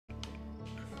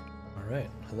Alright,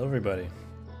 hello everybody.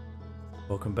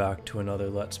 Welcome back to another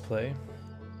Let's Play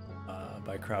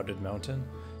by Crowded Mountain.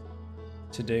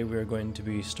 Today we are going to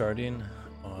be starting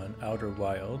on Outer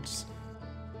Wilds.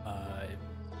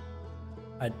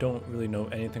 I don't really know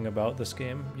anything about this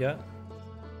game yet.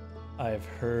 I've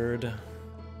heard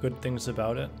good things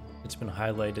about it. It's been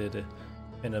highlighted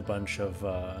in a bunch of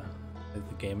the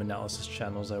game analysis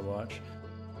channels I watch,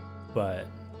 but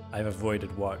I've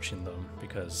avoided watching them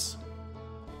because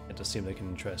it just seemed like an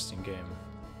interesting game.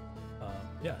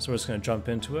 Yeah, so we're just going to jump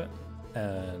into it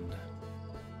and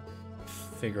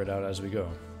figure it out as we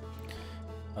go.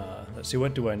 Let's see,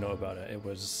 what do I know about it? It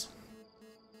was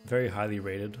very highly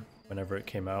rated whenever it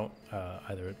came out,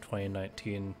 either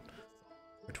 2019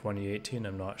 or 2018,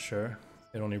 I'm not sure.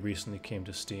 It only recently came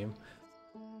to Steam.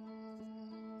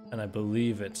 And I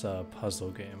believe it's a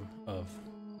puzzle game of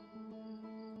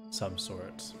some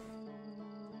sorts.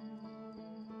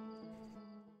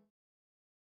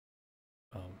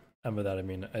 And by that I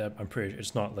mean I'm pretty sure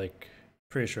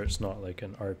it's not like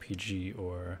an RPG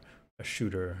or a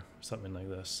shooter, something like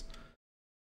this.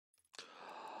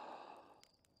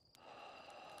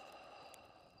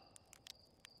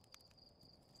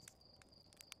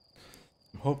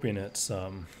 I'm hoping it's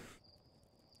an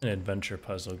adventure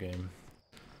puzzle game.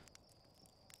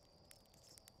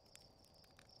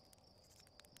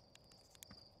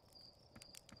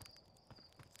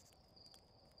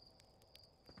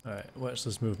 Alright, what's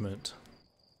this movement?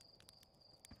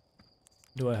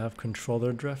 Do I have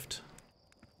controller drift?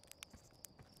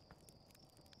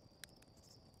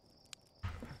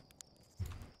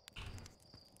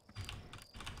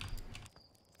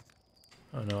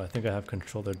 Oh no, I think I have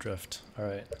controller drift.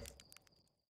 Alright.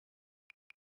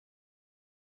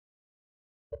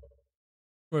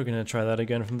 We're gonna try that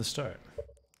again from the start.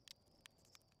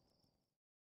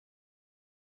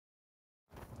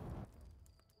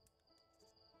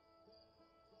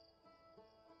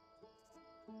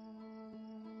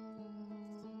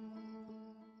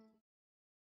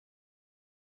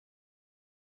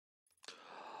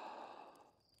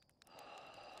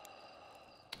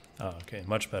 Oh, okay,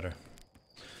 much better.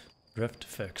 Drift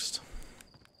fixed.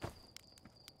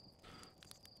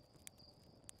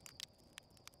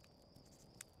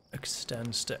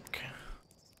 Extend stick.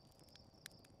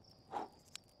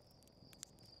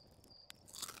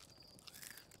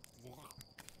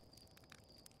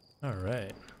 All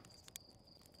right.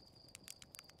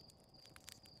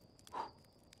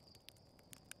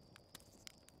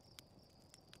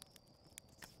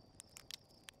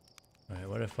 Alright,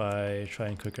 what if I try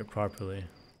and cook it properly?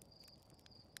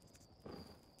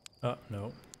 Oh,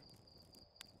 no.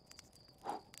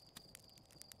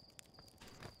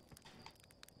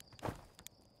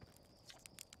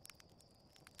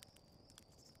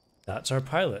 That's our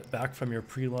pilot, back from your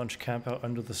pre-launch campout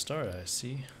under the star, I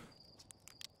see.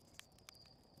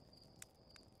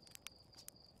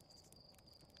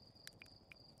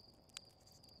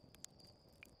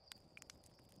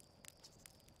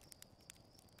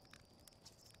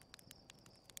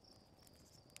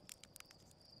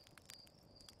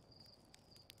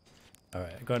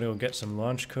 Alright, I gotta go get some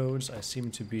launch codes. I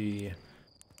seem to be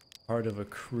part of a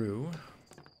crew.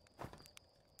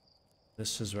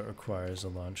 This is what requires the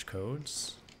launch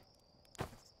codes.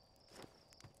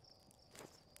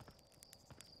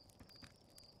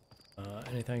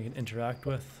 Anything I can interact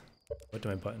with? What do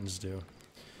my buttons do?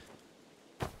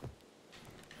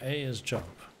 A is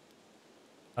jump.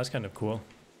 That's kind of cool.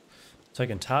 So I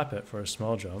can tap it for a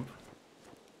small jump.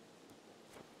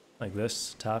 Like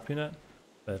this, tapping it.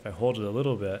 But if I hold it a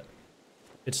little bit,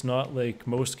 it's not like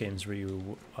most games where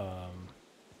you,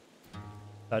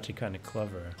 actually kind of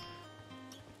clever.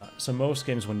 So most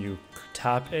games when you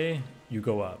tap A, you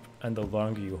go up, and the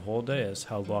longer you hold A is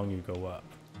how long you go up.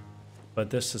 But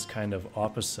this is kind of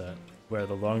opposite, where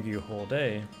the longer you hold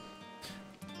A,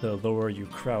 the lower you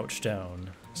crouch down.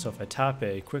 So if I tap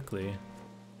A quickly,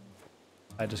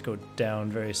 I just go down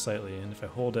very slightly, and if I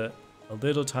hold it a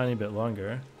little tiny bit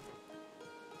longer,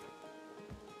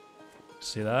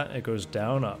 see that? It goes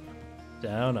down, up,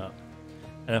 down, up.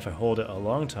 And if I hold it a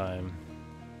long time,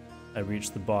 I reach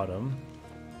the bottom.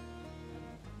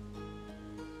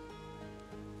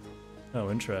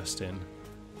 Oh, interesting.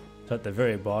 So at the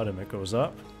very bottom it goes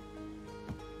up.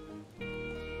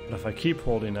 And if I keep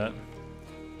holding it,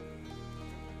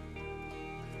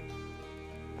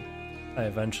 I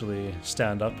eventually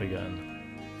stand up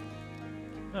again.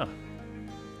 Oh,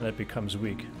 and it becomes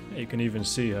weak. You can even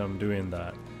see him doing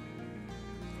that.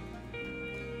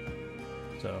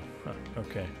 So,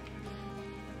 okay.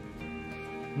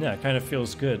 Yeah, it kind of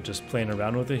feels good just playing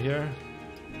around with it here.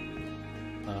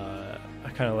 I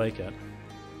kind of like it.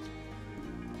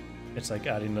 it's like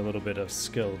adding a little bit of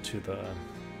skill to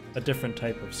a different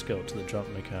type of skill to the jump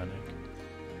mechanic.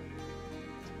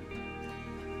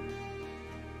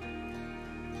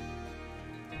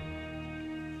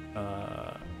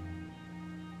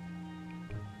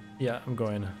 Yeah, I'm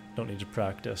going. Don't need to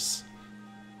practice.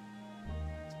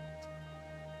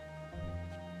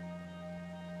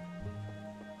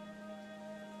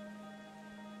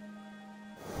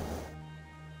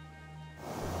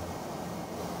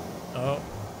 Oh.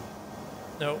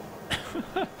 No.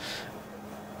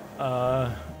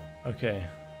 Okay.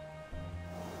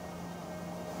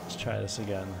 Let's try this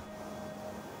again.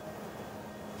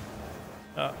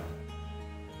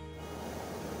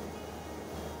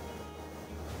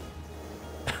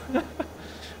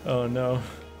 Oh no.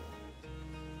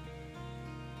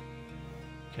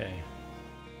 Okay.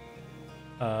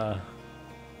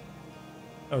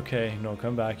 Okay, no,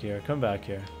 come back here. Come back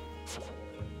here.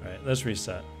 Alright, let's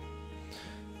reset.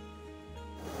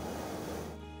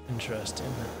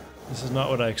 Interesting. This is not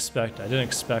what I expect. I didn't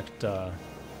expect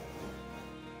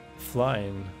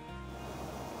flying.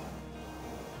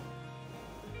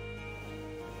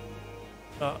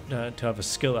 To have a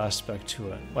skill aspect to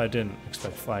it. Well, I didn't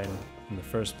expect flying in the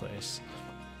first place.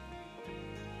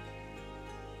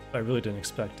 I really didn't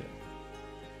expect it.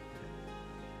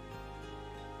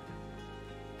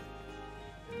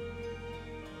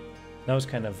 That was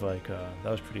kind of like, that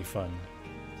was pretty fun.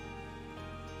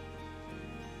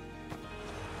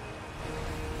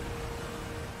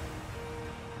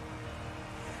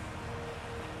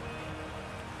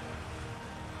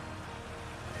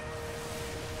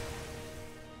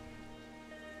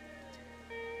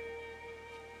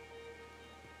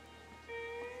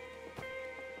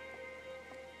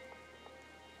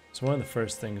 So one of the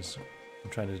first things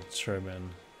I'm trying to determine,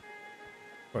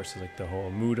 of course, is like the whole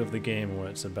mood of the game and what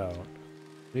it's about,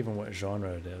 but even what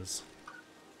genre it is.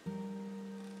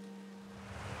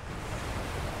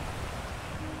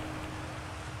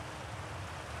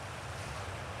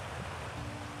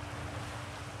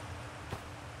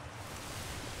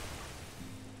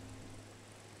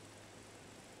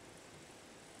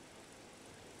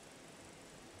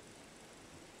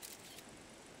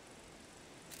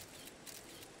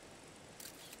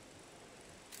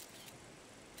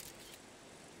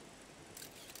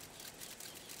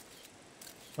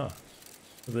 Huh.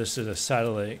 This is a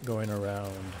satellite going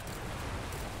around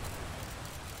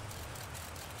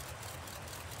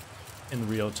in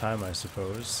real time, I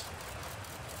suppose.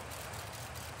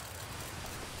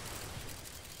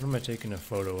 What am I taking a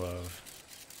photo of?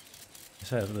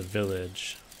 This has the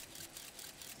village.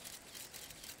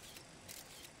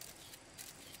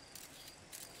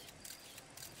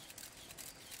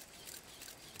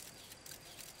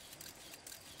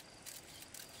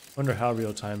 Wonder how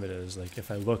real time it is. Like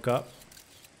if I look up,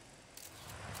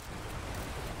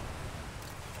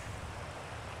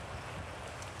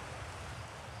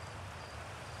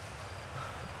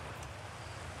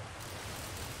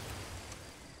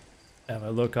 if I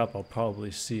look up, I'll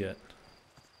probably see it.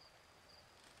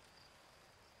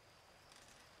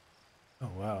 Oh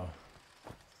wow.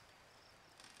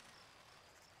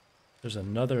 There's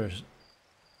another.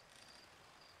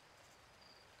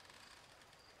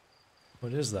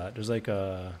 What is that? There's like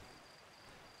a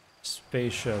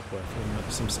spaceship with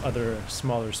some other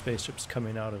smaller spaceships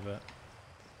coming out of it.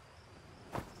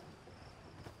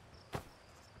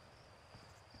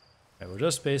 Okay, we're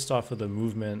just based off of the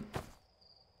movement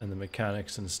and the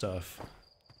mechanics and stuff.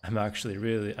 I'm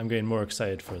getting more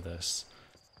excited for this.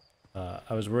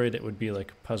 I was worried it would be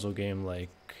like a puzzle game like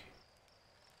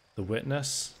The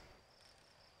Witness.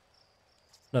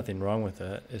 Nothing wrong with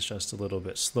it, it's just a little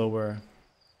bit slower.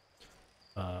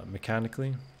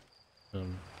 Mechanically,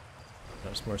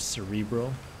 that's more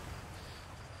cerebral,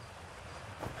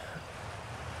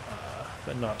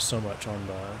 but not so much on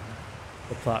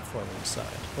the platforming side.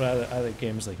 But I like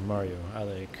games like Mario.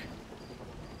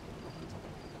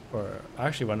 Or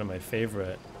actually one of my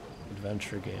favorite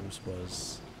adventure games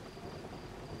was,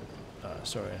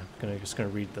 sorry, I'm just gonna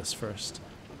read this first.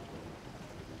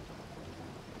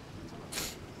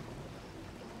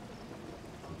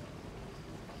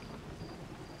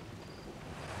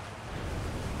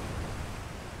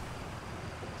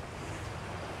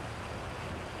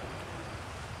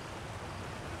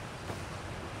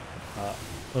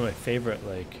 One of my favorite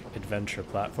like adventure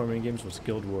platforming games was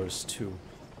Guild Wars 2.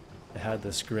 It had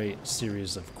this great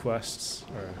series of quests,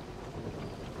 or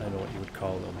I don't know what you would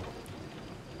call them.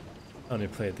 I only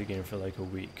played the game for like a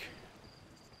week.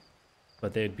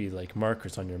 But they'd be like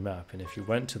markers on your map, and if you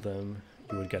went to them,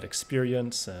 you would get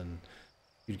experience, and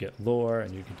you'd get lore,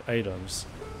 and you'd get items.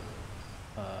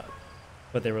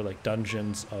 but they were like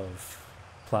dungeons of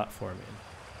platforming.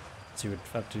 So you would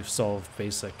have to solve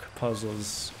basic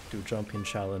puzzles, do jumping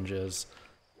challenges.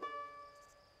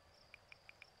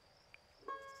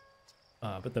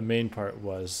 But the main part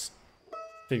was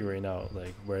figuring out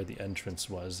like where the entrance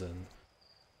was, and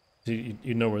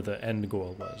you know where the end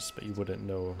goal was, but you wouldn't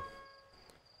know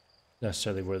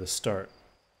necessarily where the start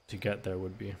to get there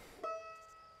would be.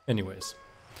 Anyways,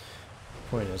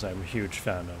 point is, I'm a huge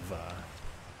fan of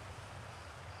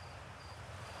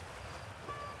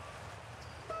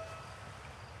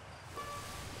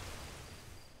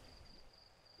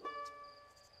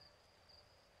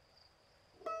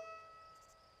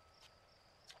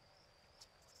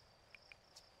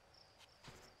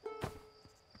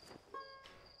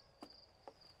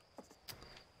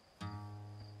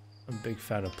I'm a big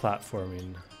fan of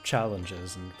platforming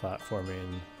challenges and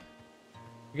platforming.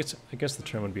 I guess the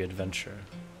term would be adventure.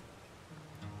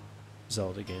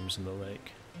 Zelda games and the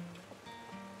like.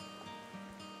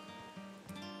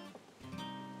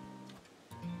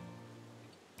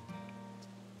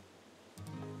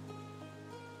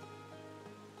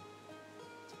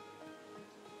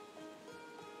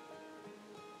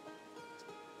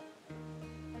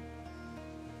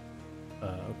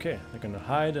 Okay, they're gonna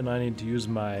hide, and I need to use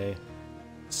my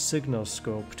signal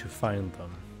scope to find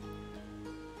them.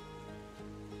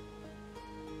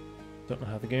 Don't know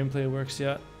how the gameplay works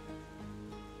yet.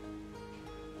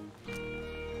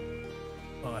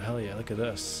 Oh hell yeah, look at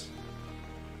this.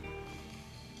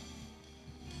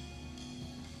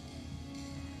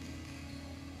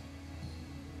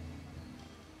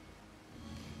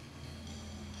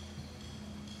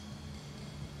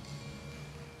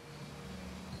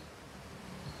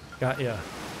 Got ya.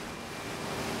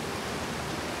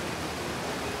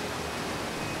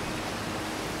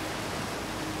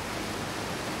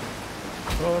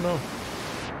 Oh no.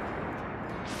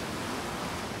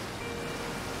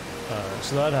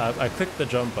 So that happened. I clicked the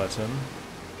jump button,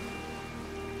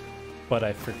 but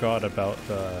I forgot about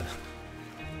the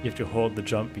you have to hold the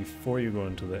jump before you go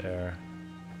into the air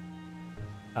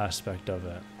aspect of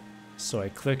it. So I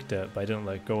clicked it, but I didn't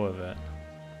let go of it.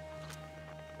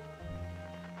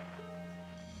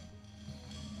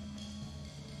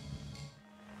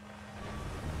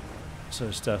 So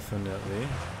it's definitely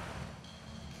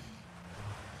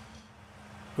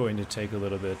going to take a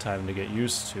little bit of time to get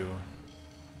used to.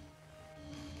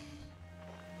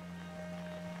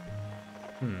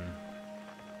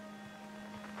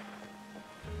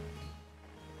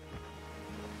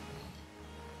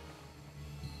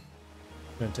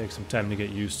 Gonna take some time to get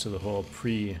used to the whole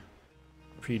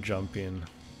pre-jumping.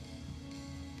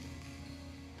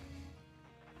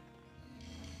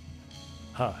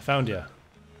 Ha, found ya.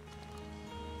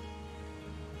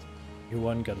 You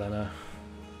won, Galena.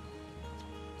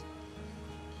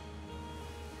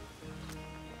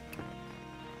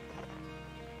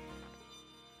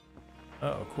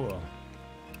 Oh, cool.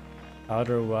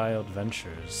 Outer Wild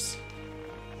Ventures.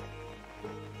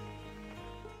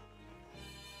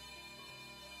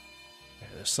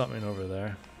 Okay, there's something over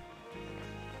there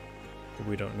that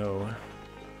we don't know.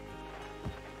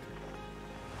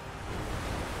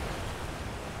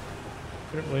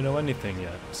 We don't really know anything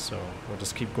yet, so we'll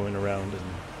just keep going around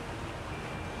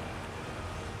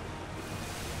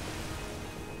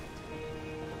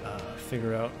and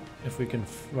figure out if we can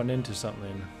run into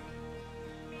something.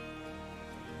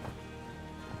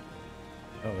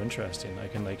 Oh, interesting. I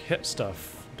can like hit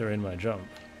stuff during my jump.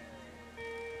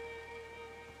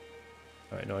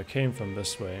 Alright, no, I came from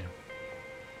this way.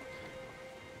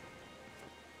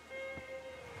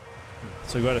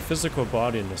 So we got a physical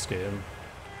body in this game.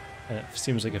 And it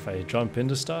seems like if I jump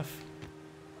into stuff,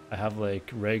 I have like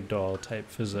ragdoll type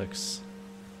physics.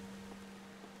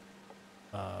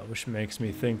 Which makes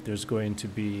me think there's going to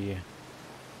be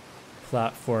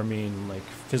platforming, like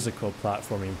physical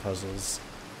platforming puzzles.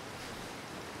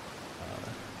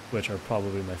 Which are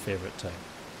probably my favorite type.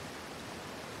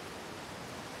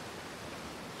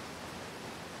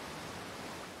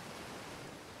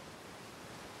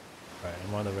 Alright,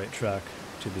 I'm on the right track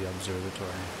to the observatory.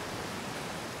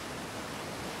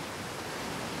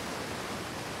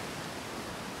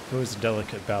 There was a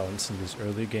delicate balance in these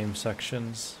early game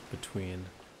sections between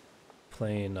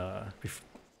playing,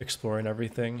 exploring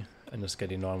everything, and just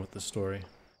getting on with the story.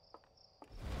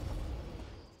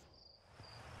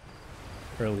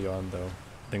 Early on, though,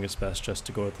 I think it's best just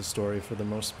to go with the story for the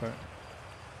most part.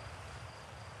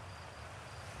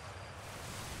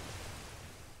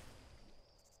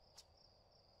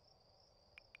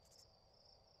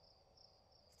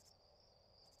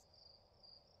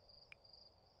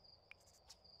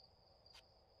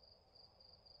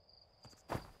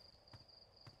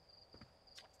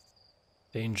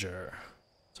 Danger.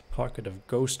 It's a pocket of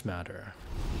ghost matter.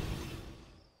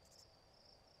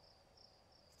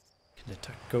 Can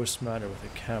detect ghost matter with a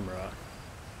camera.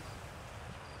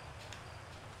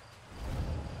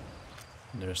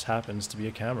 And there just happens to be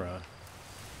a camera.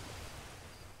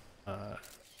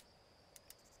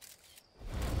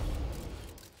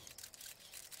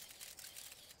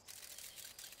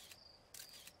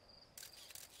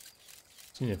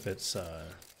 Seeing if it's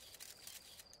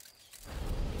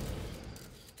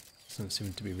doesn't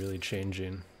seem to be really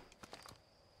changing.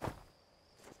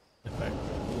 If I,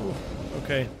 ooh,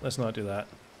 okay, let's not do that.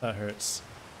 That hurts.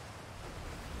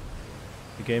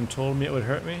 The game told me it would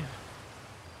hurt me,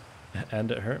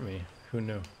 and it hurt me. Who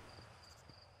knew?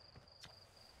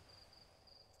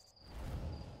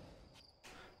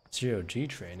 Zero G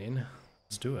training.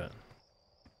 Let's do it.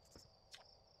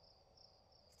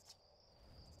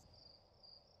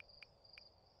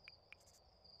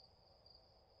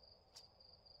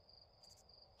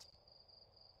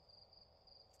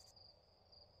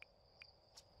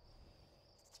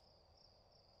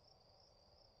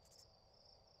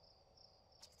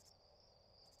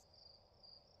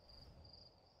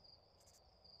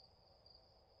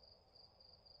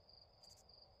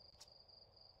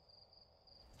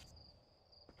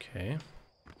 Okay,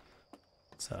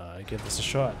 let's give this a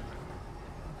shot.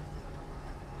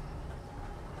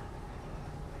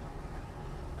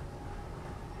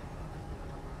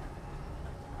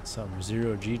 Some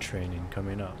zero G training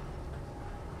coming up.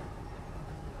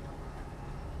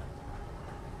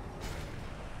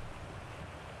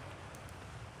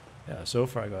 Yeah, so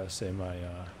far I gotta say my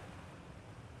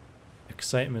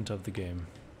excitement of the game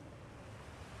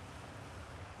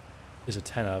is a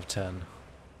 10 out of 10.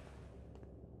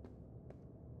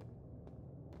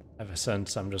 I have a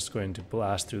sense I'm just going to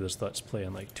blast through this Let's Play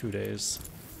in like 2 days.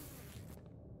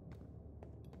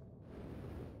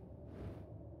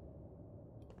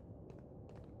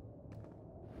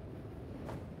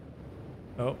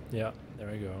 Oh, yeah,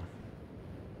 there we go.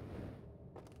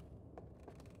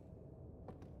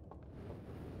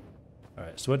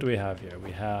 Alright, so what do we have here?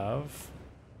 We have,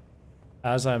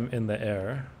 as I'm in the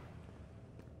air,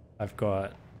 I'm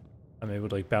able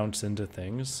to like bounce into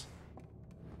things.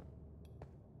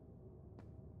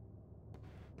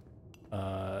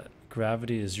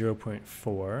 Gravity is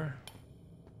 0.4,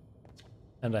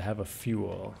 and I have a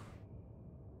fuel.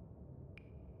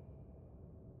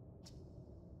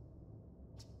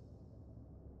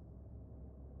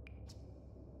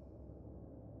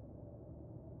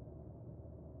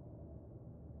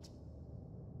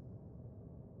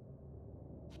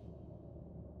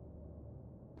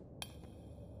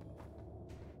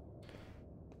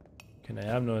 And I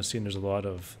am noticing there's a lot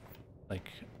of, like,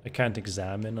 I can't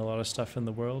examine a lot of stuff in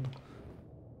the world,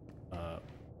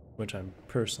 which I'm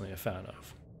personally a fan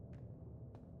of.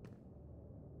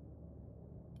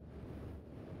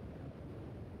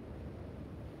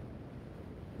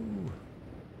 Ooh.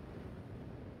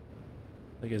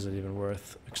 Like, is it even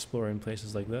worth exploring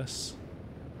places like this?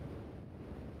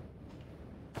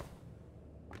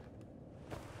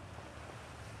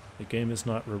 The game is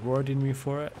not rewarding me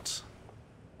for it.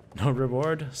 No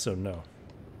reward, so no.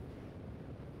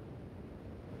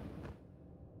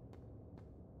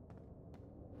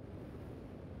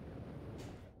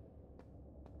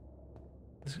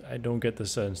 I don't get the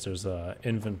sense there's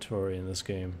inventory in this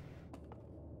game.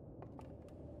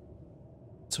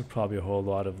 So probably a whole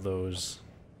lot of those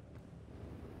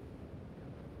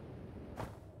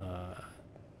I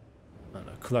don't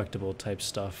know, collectible type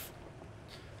stuff.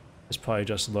 It's probably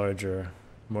just larger,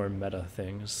 more meta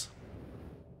things.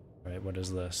 Alright, what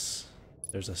is this?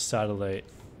 There's a satellite.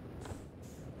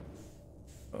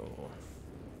 Oh.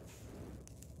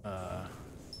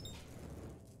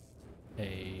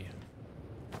 A...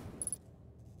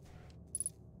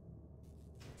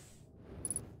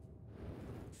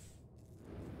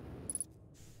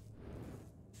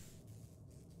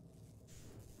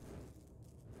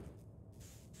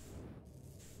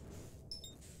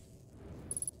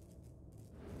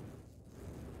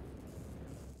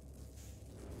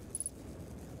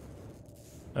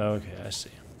 Okay, I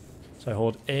see. So I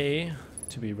hold A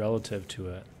to be relative to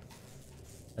it,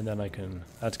 and then I can,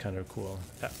 that's kind of cool,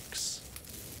 X.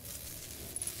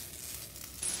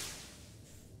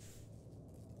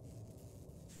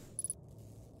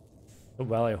 But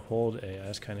while I hold A, I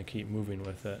just kind of keep moving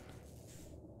with it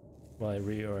while I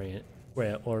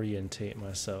reorientate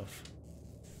myself.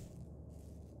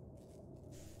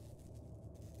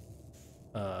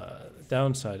 The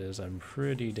downside is I'm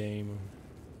pretty dang...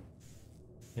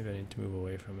 Maybe I need to move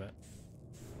away from it.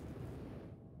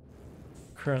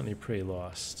 Currently pretty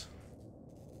lost.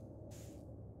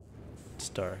 It's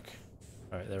dark.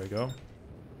 Alright, there we go.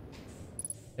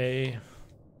 A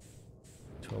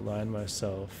to align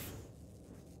myself.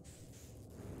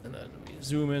 And then we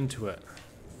zoom into it.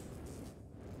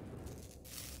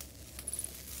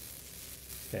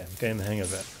 Okay, I'm getting the hang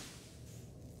of it.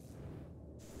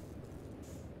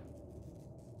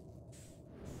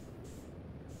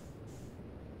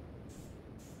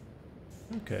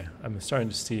 Okay, I'm starting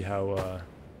to see how,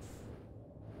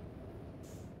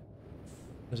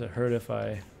 does it hurt if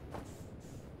I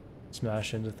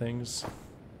smash into things?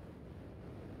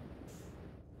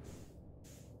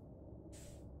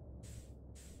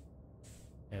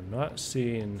 I'm not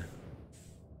seeing...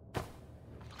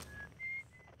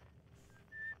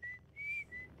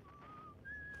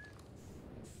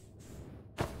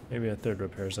 Maybe a third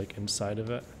repair is like inside of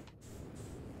it.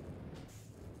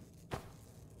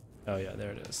 Oh yeah,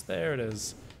 there it is. There it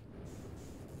is.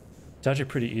 It's actually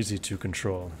pretty easy to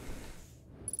control.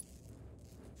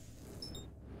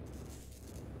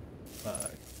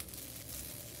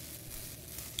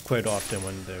 Quite often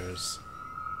when there's...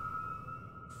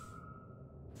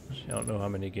 I don't know how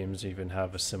many games even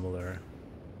have a similar...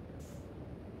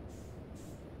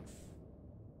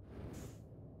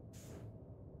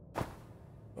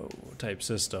 type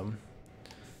system.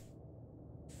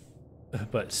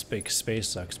 But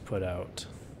SpaceX put out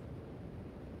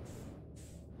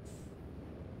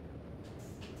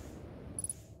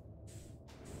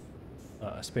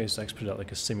SpaceX put out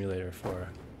like a simulator for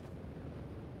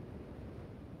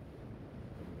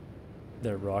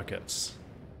their rockets,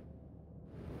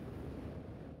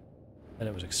 and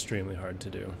it was extremely hard to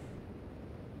do.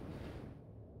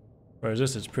 Whereas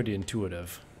this is pretty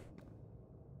intuitive.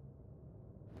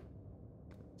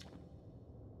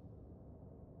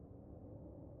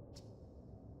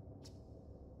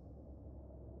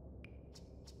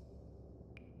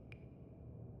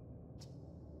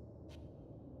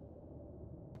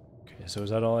 So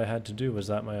is that all I had to do? Was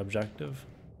that my objective?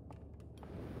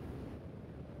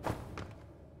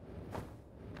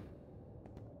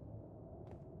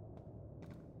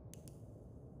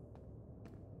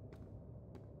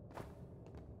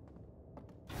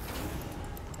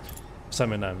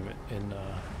 Something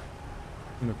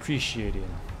I'm appreciating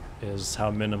is how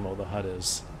minimal the HUD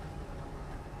is.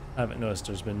 I haven't noticed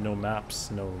there's been no maps,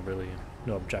 no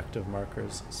objective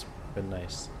markers. It's been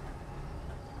nice.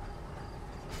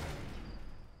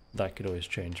 That could always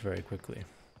change very quickly.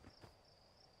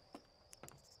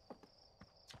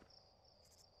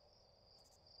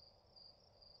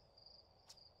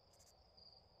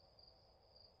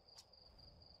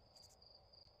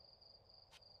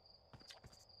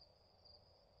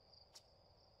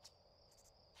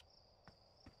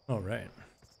 All right.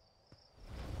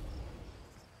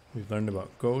 We've learned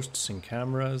about ghosts and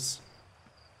cameras.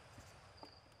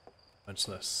 What's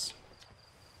this?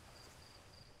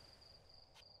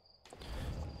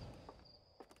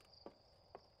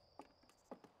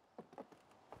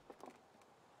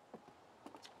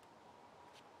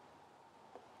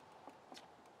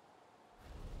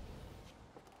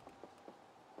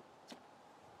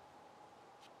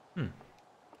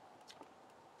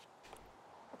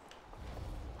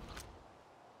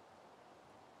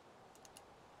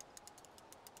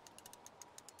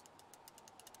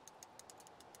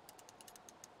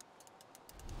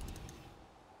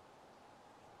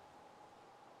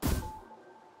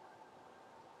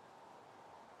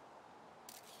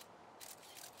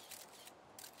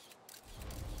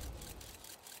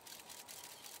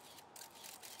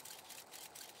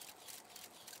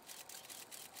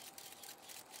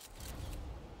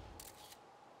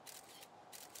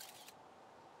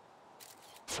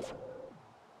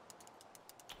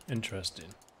 Interesting.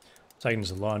 So I can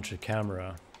just launch a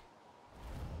camera.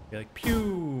 Be like,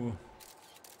 pew!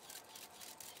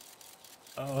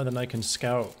 Oh, and then I can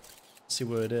scout. See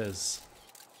what it is.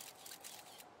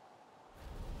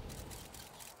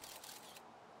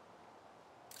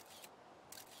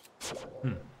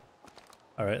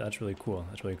 Alright, that's really cool.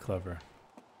 That's really clever.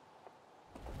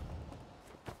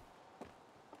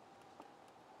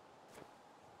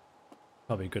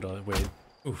 Probably a good way.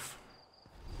 Oof.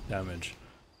 Damage.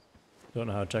 Don't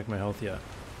know how to check my health yet.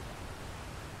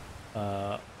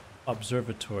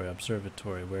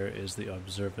 Observatory. Where is the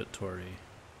observatory?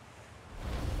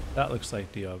 That looks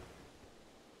like the Look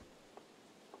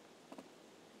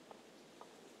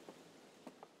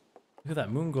at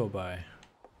that moon go by.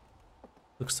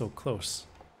 Looks so close.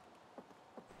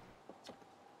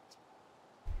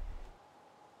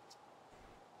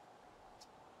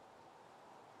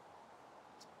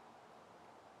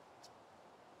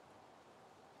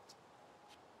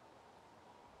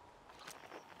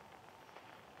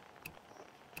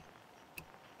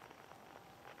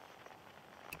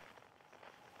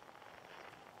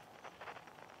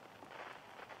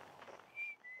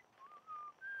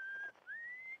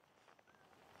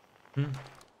 Hmm.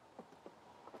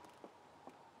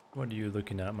 What are you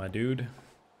looking at, my dude?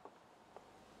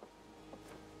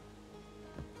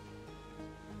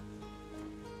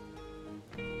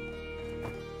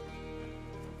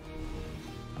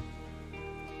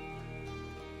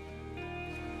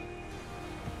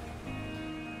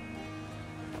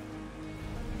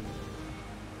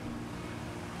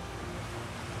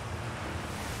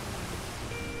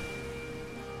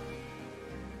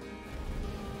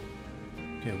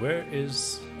 Okay, where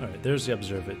is... Alright, there's the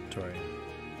observatory.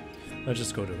 Let's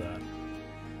just go to that.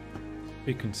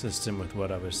 Be consistent with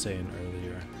what I was saying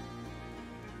earlier.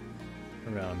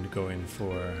 Around going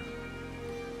for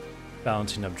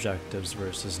balancing objectives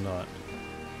versus not.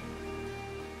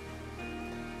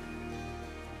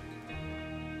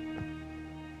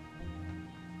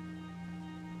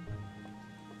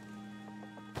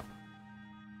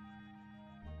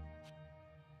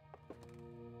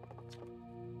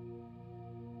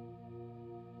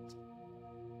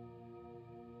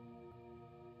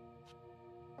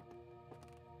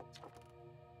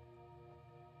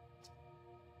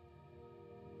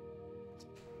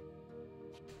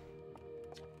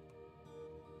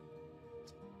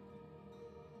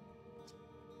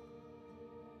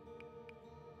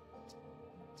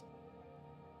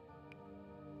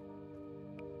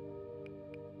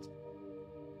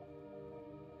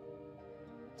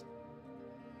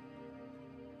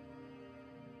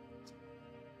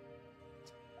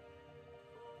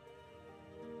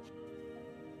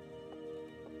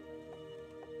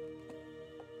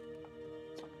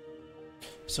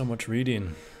 So much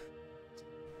reading.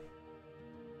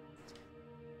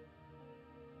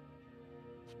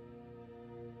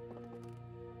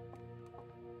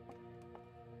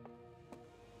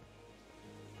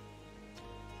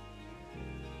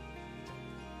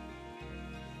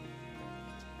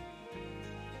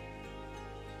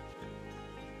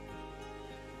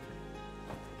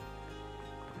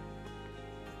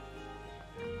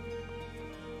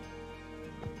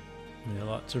 Yeah,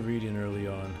 lots of reading early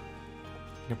on.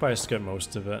 I can probably skip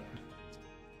most of it,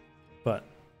 but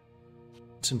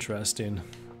it's interesting,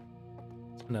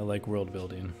 and I like world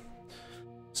building,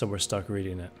 so we're stuck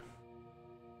reading it.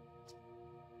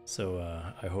 So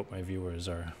I hope my viewers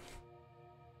are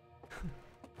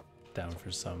down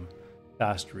for some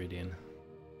fast reading.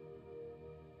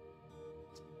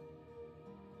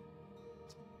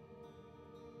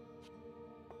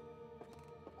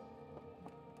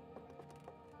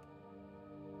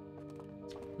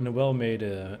 In a well-made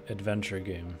adventure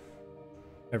game,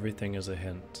 everything is a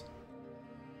hint.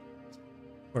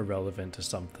 Or relevant to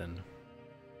something.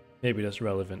 Maybe that's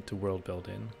relevant to world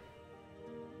building.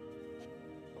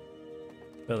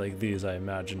 But like these, I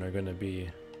imagine, are going to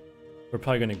be... We're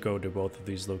probably going to go to both of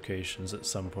these locations at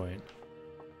some point.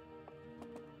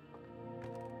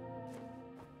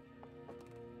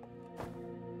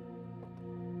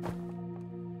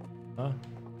 Huh?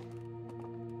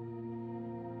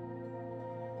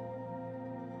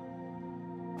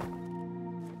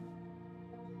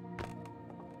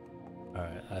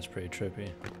 Alright, that's pretty trippy.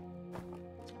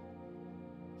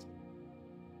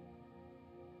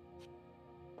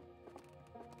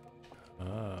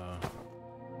 Oh.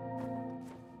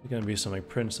 There's gonna be some like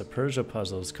Prince of Persia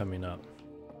puzzles coming up.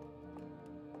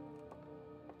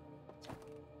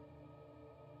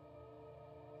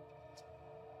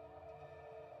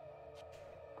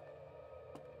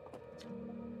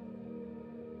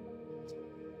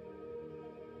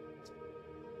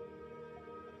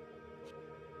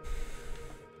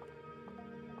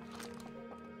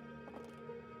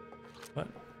 What?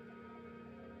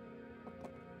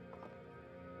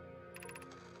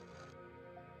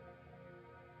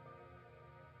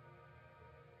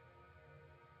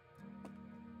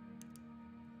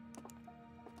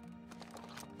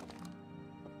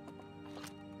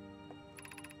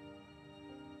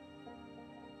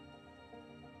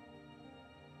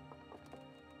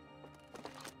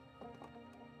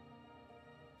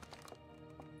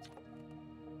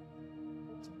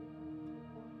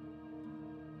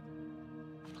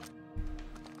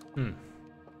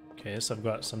 Okay, so I've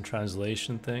got some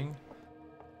translation thing.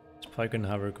 It's probably gonna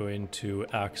how we're going to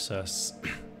access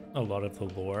a lot of the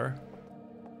lore.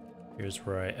 Here's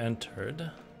where I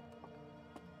entered.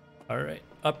 Alright,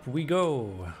 up we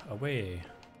go! Away!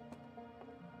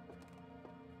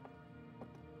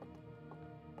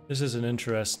 This is an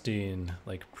interesting,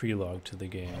 like, prelogue to the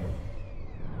game.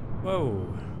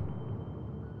 Whoa!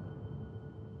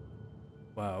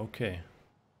 Wow, okay.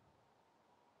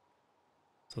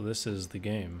 So this is the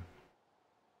game.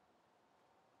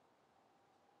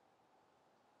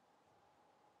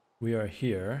 We are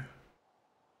here.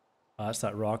 That's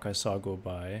that rock I saw go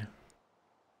by.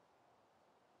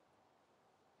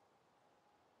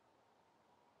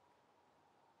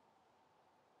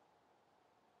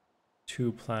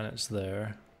 2 planets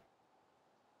there.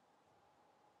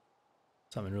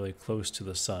 Something really close to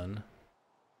the sun.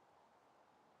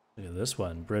 Look at this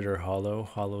one, Britter Hollow,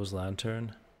 Hollow's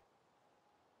Lantern.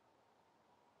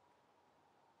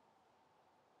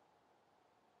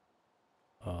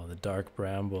 Oh, the Dark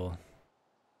Bramble.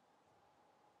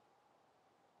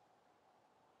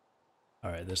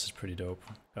 Alright, this is pretty dope,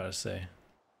 gotta say.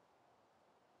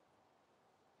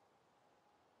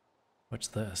 What's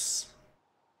this?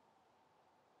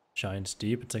 Giant's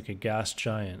Deep? It's like a gas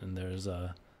giant and there's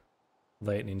a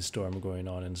lightning storm going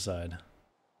on inside.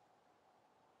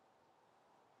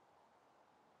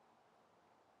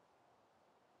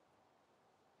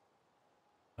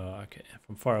 Oh, okay.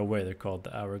 From far away, they're called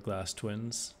the Hourglass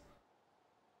Twins.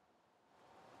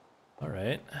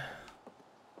 Alright.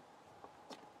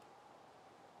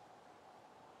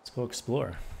 Let's go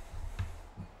explore.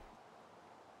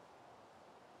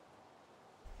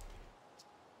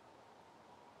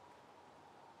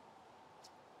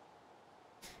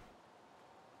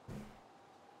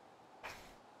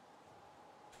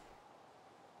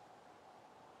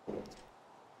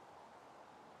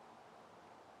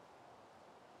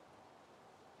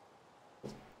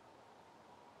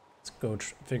 Go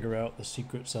figure out the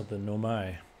secrets of the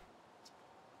Nomai.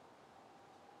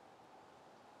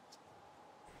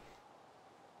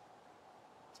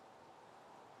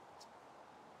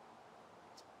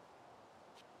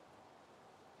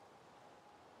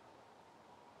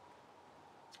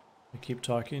 I keep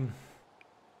talking.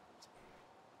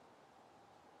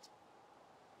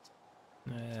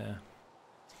 Yeah.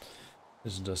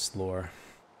 This is just lore.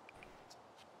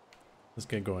 Let's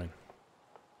get going.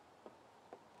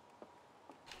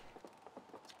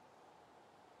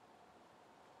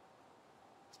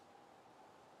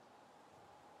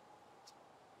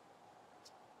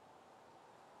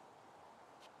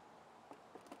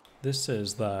 This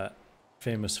is that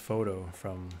famous photo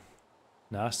from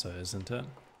NASA, isn't it?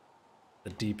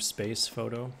 The deep space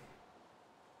photo,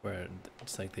 where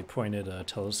it's like they pointed a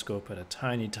telescope at a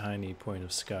tiny, tiny point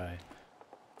of sky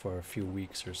for a few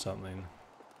weeks or something.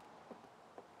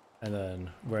 And then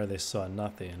where they saw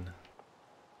nothing,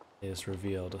 they just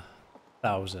revealed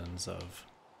thousands of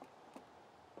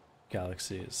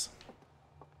galaxies.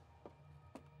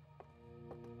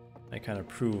 I kind of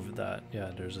proved that,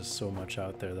 yeah, there's just so much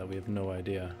out there that we have no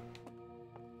idea.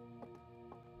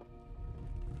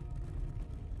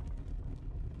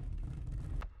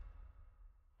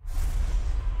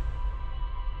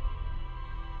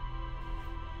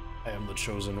 I am the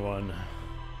chosen one.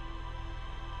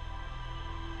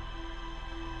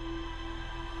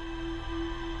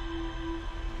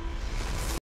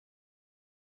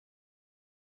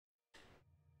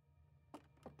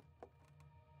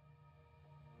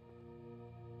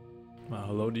 Well,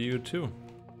 hello to you too.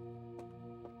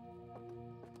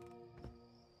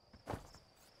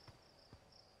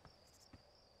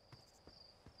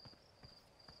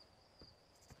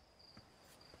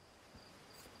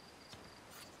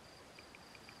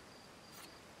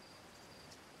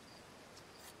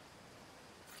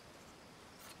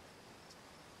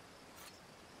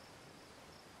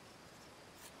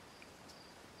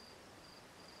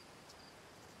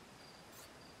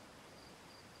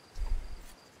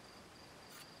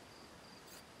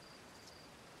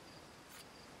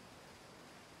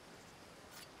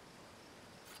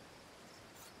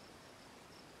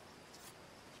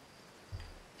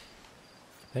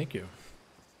 Thank you.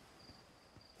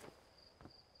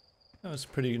 That was a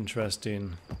pretty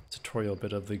interesting tutorial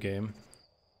bit of the game.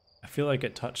 I feel like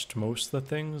it touched most of the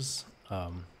things.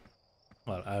 Well,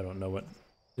 I don't know what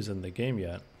is in the game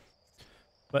yet.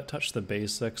 But it touched the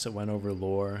basics, it went over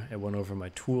lore, it went over my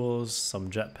tools, some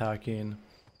jetpacking.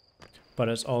 But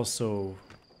it's also...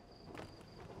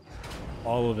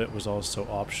 all of it was also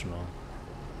optional.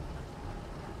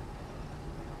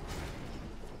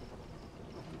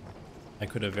 I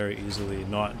could have very easily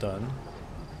not done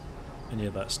any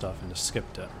of that stuff and just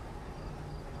skipped it.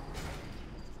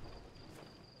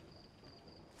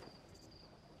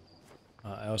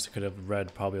 I also could have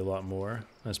read probably a lot more.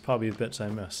 There's probably bits I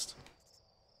missed.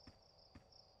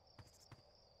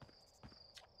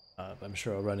 I'm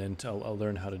sure I'll run into, I'll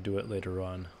learn how to do it later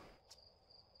on.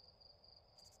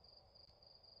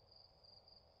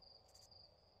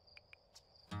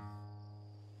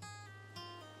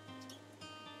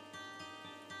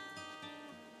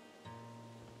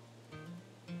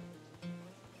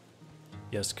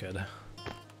 Yes, kid.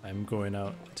 I'm going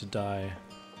out to die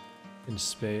in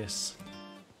space.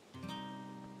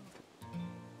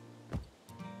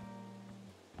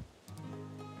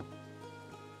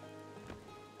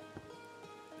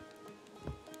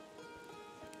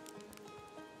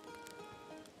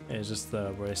 Is this the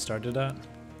where I started at?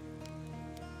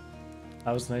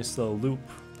 That was a nice little loop,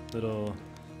 little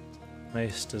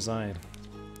nice design.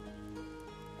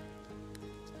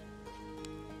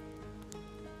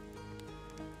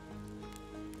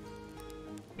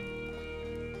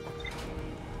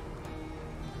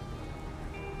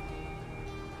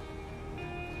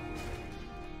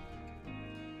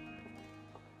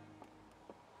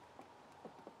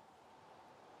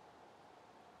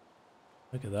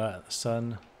 Look at that, the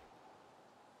sun.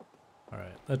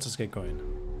 Alright, let's just get going.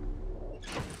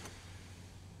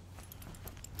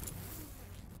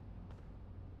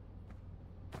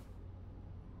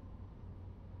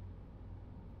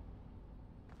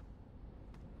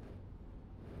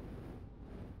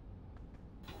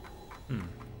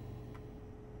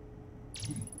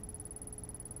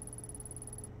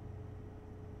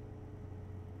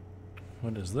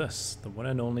 What is this? The one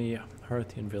and only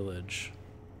Hearthian village.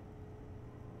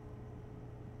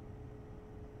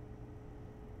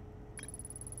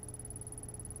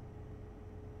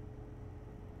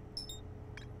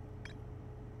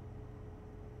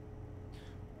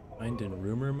 Find in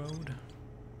rumor mode?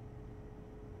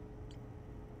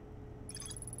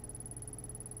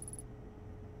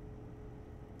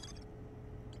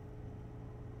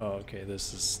 Oh, okay,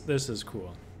 this is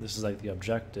cool. This is like the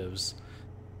objectives.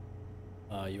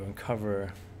 You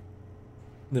uncover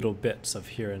little bits of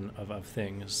here and of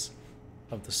things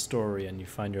of the story, and you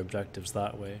find your objectives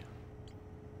that way.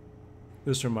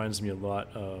 This reminds me a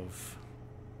lot of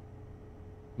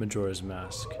Majora's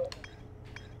Mask.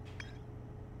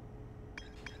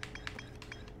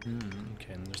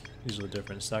 Okay, and these are the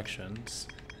different sections.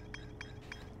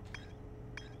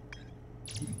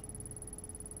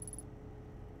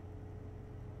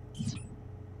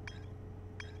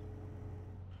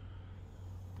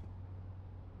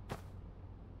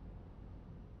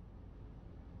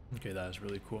 Okay, that is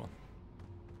really cool.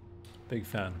 Big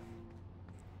fan.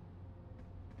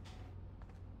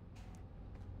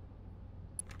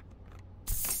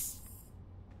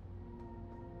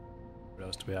 What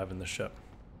else do we have in the ship?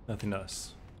 Nothing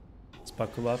else. Let's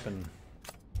buckle up and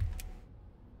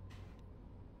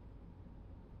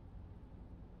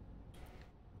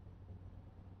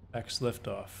X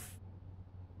liftoff.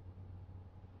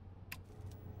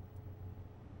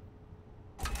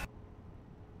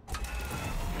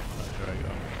 There we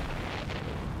go.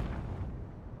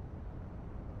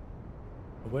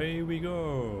 Away we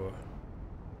go.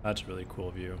 That's a really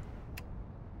cool view.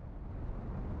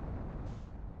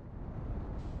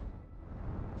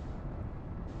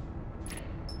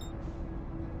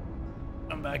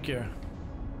 I'm back here.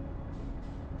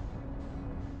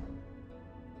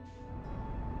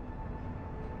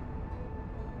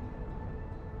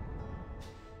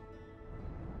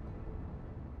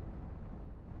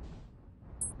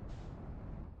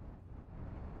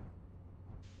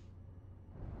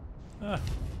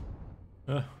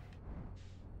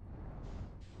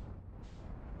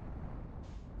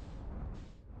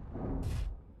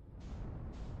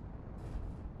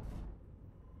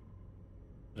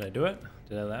 Did I do it?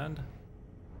 Did I land?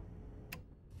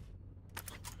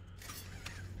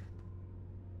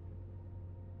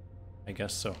 I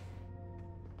guess so.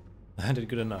 Landed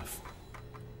good enough.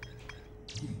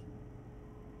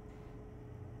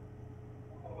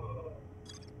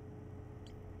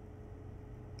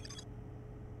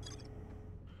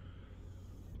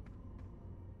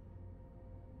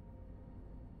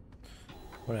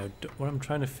 What I'm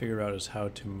trying to figure out is how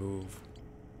to move.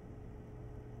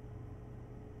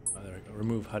 Oh, there we go.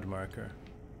 Remove HUD marker.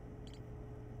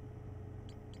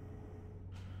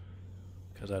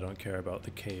 Because I don't care about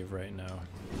the cave right now.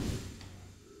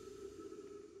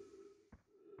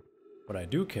 What I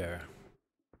do care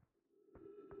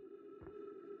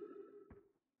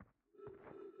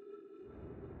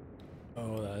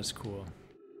oh, that is cool.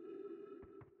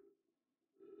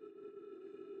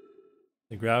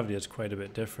 The gravity is quite a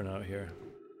bit different out here.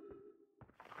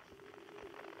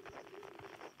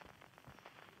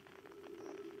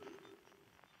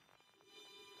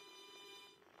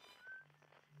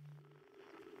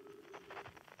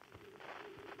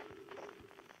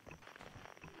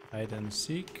 Hide and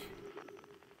seek.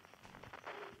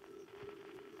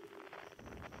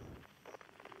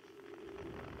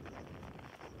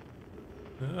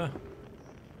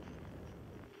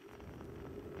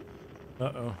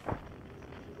 Uh-oh.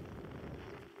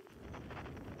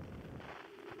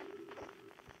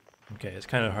 Okay, it's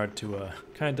kind of hard to,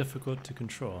 kind of difficult to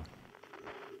control.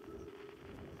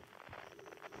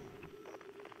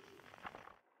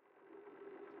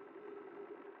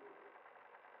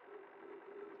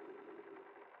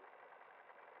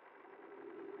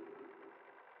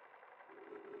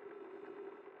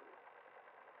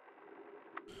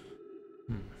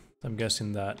 I'm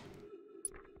guessing that.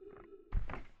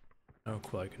 Oh,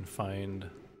 cool. I can find.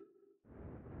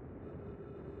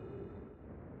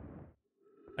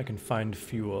 I can find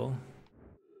fuel.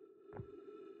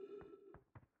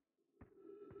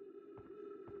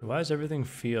 Why does everything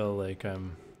feel like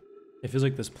I'm... It feels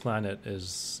like this planet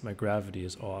is... My gravity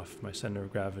is off. My center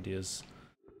of gravity is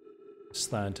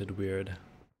slanted weird.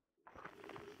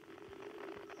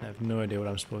 I have no idea what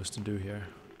I'm supposed to do here.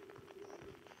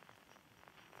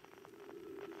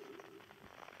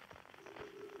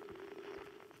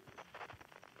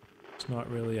 There's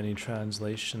not really any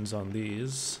translations on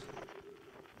these.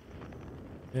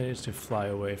 It needs to fly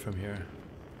away from here.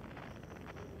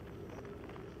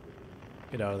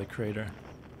 Get out of the crater.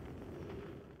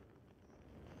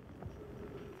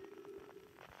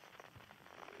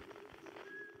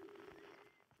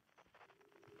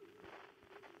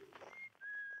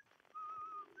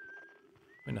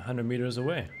 I'm 100 meters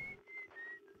away.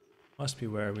 Must be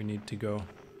where we need to go.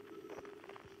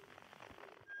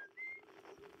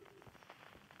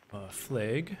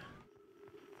 Flag.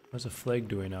 What's a flag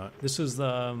doing out? This is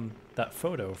the that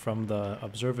photo from the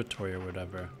observatory or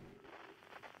whatever.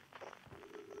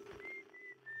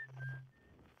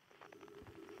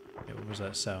 Yeah, what was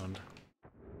that sound?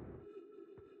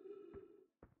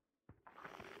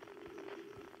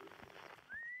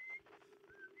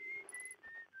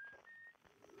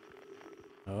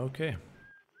 Okay.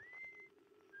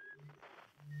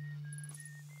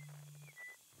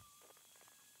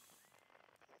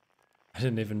 I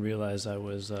didn't even realize I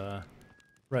was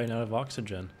running out of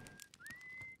oxygen.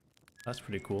 That's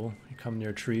pretty cool. You come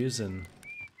near trees and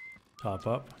top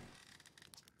up.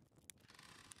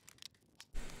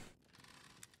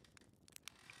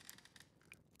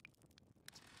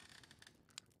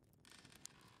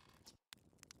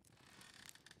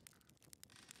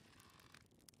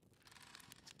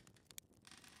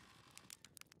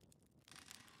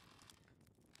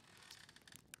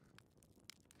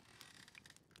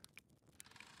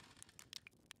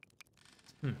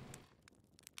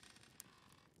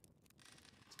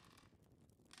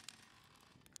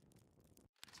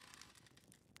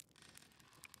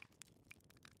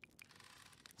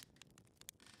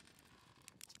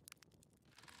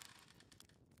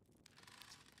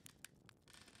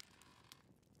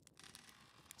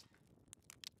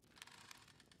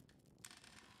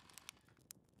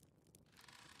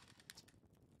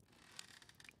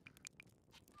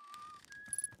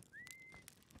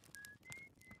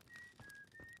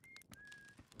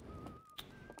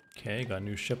 Okay, got a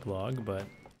new ship log, but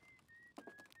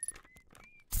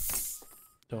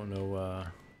don't know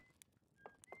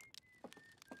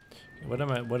what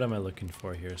am I looking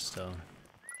for here still?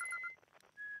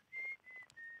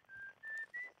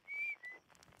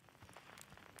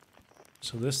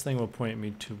 So this thing will point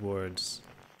me towards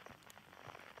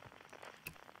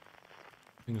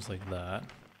things like that.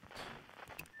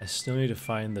 I still need to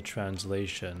find the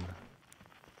translation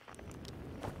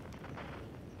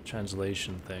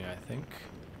thing, I think.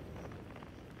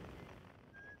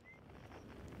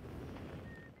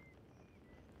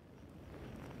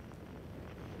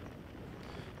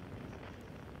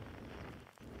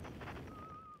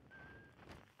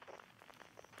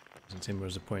 Doesn't seem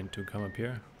there's a point to come up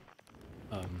here.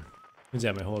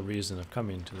 Yeah, my whole reason of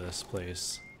coming to this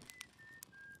place.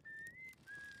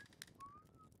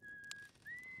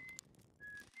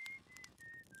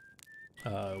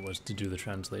 Was to do the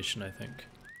translation, I think.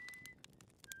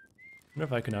 I wonder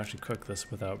if I can actually cook this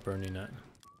without burning it.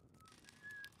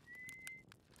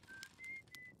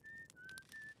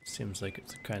 Seems like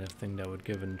it's the kind of thing that would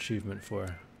give an achievement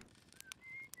for.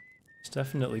 It's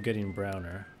definitely getting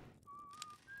browner.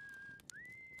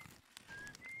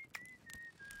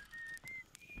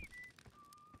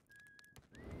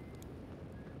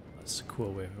 That's a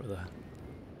cool way where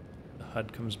the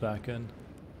HUD comes back in.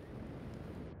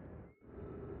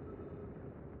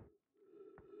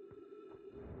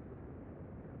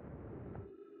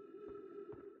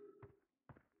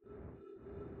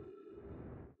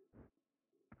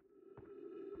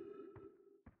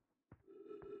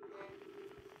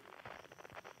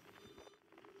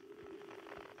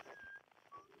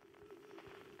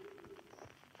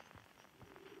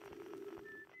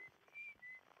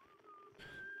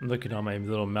 I'm looking on my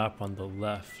little map on the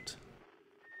left.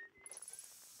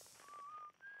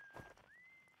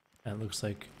 And it looks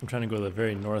like I'm trying to go to the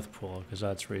very North Pole because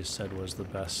that's where he said was the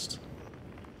best.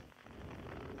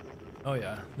 Oh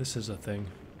yeah, this is a thing.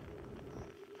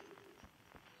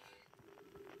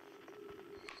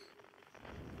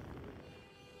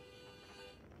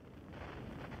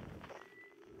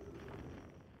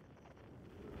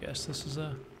 Guess this is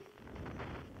a...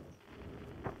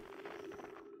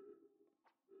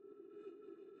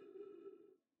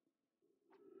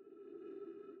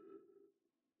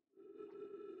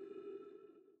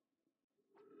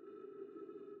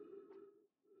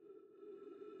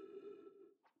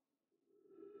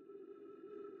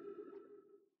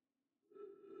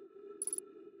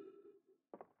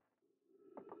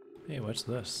 Hey, what's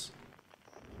this?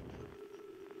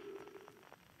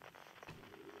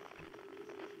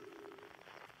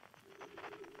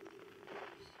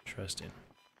 Interesting.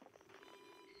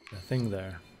 A thing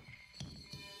there.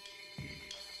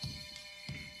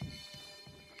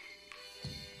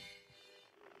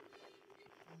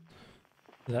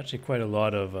 There's actually quite a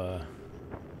lot of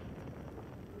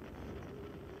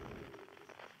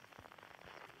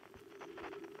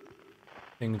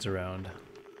things around.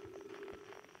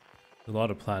 A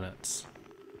lot of planets.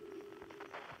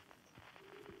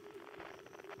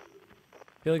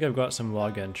 I feel like I've got some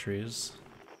log entries.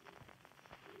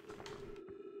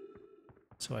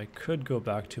 So I could go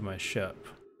back to my ship.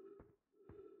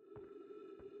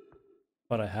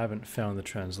 But I haven't found the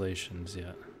translations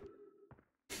yet.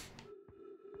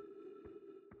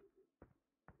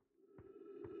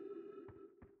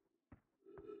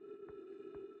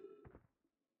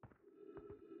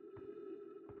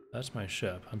 That's my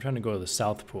ship. I'm trying to go to the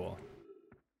South Pole.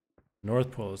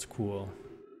 North Pole is cool.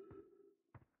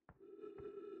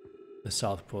 The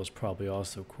South Pole is probably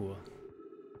also cool.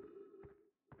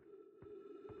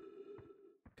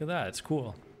 Look at that, it's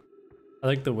cool. I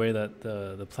like the way that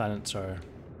the planets are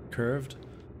curved.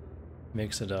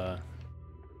 Makes it there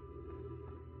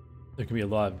can be a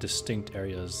lot of distinct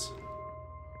areas.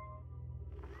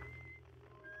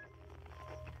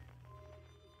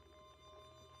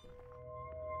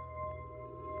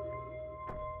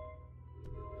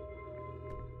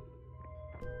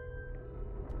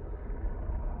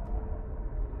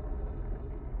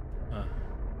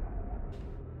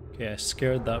 Okay, I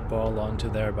scared that ball onto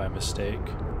there by mistake.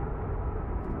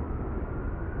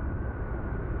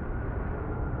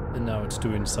 And now it's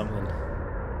doing something.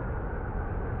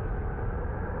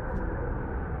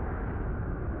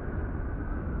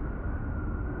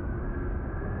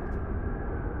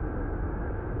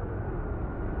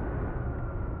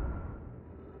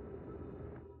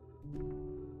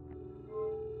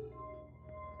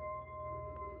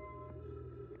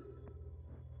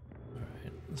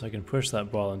 Alright, so I can push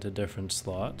that ball into different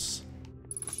slots.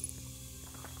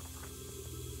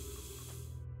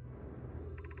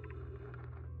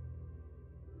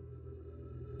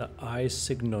 The eye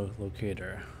signal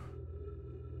locator.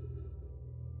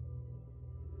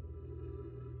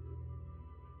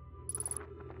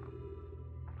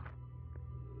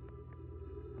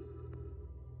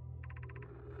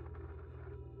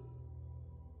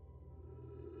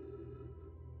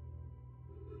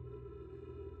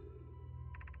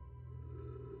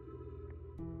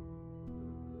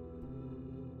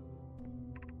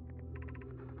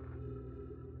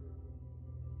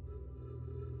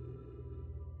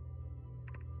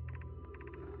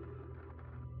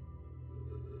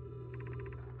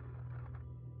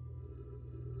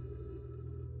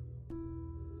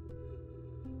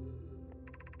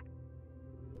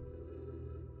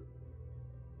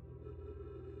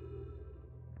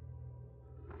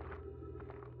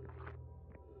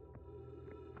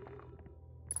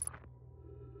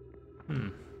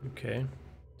 Okay.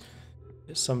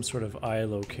 It's some sort of eye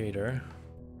locator.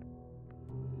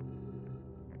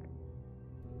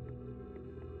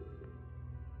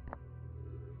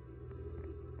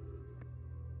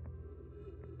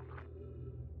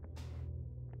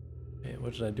 Hey,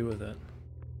 what did I do with it?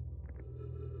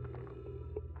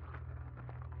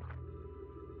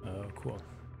 Oh, cool.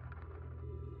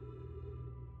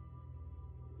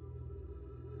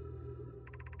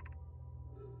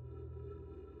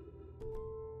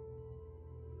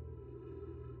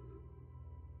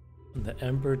 The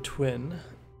Ember Twin.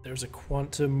 There's a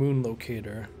quantum moon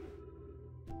locator.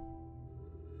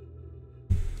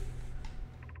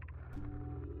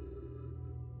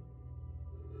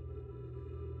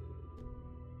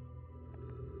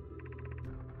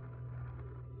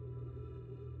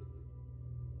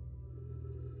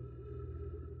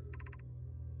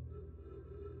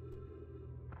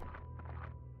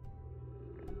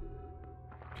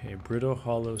 Okay, Brittle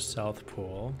Hollow South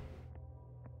Pole.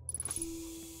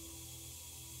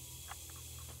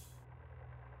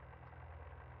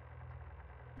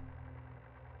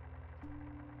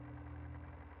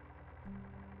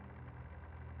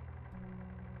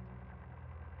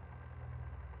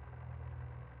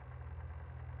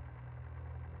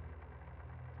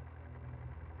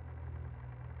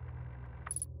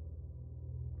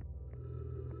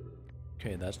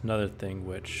 Okay, that's another thing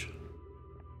which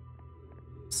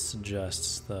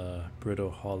suggests the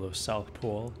Brittle Hollow South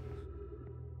Pole.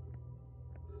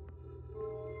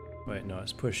 Wait, no,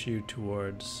 let's push you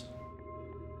towards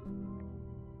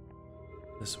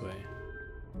this way.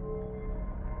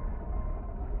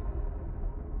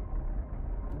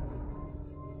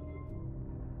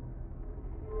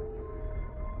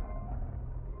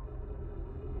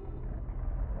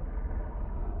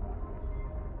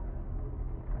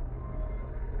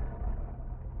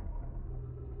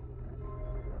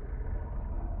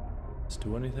 Let's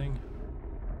do anything.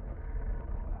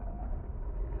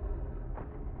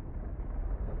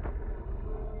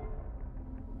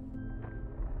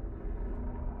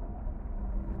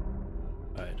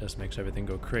 Alright, just makes everything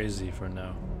go crazy for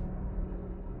now.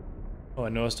 Oh, I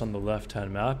noticed on the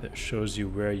left-hand map it shows you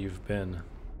where you've been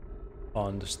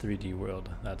on this 3D world.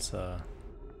 That's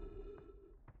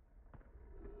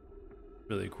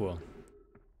really cool.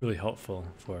 Really helpful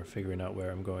for figuring out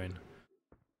where I'm going.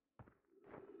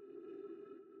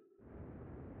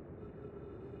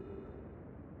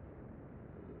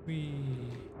 Whee!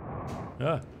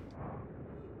 Ah!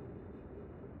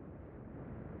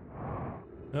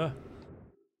 Ah!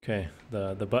 Okay,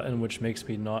 the button which makes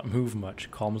me not move much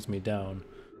calms me down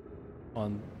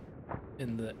on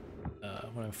in the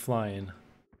when I'm flying.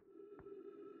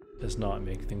 Does not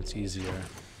make things easier.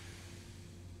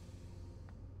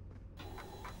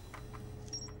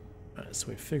 Alright, so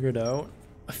we figured out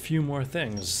a few more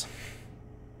things.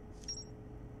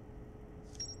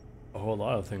 A whole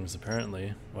lot of things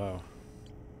apparently. Wow.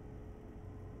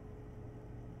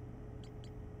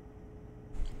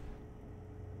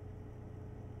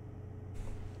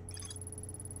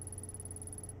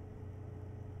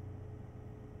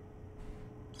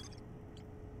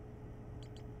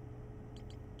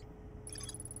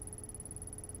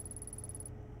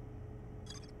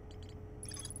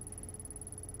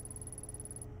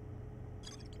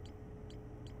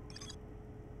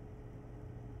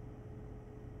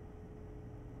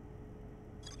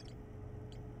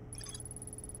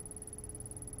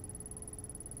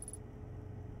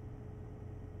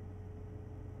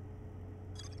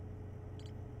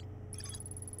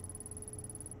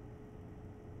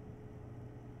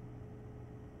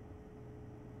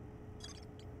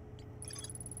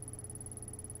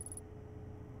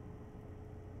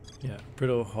 Yeah,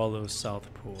 Brittle Hollow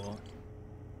South Pole.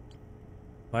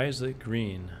 Why is it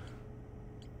green?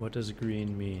 What does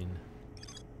green mean?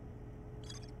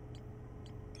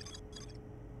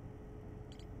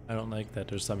 I don't like that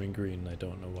there's something green, I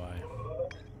don't know why.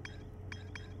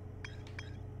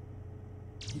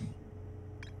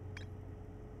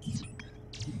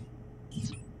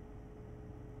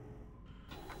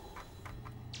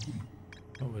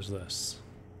 What was this?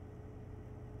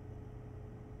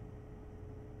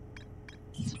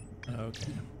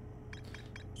 Okay.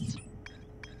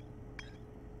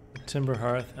 Timber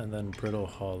Hearth and then Brittle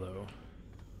Hollow.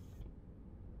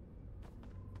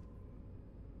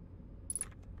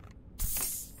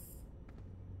 Let's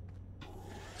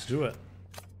do it.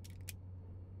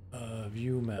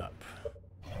 View map.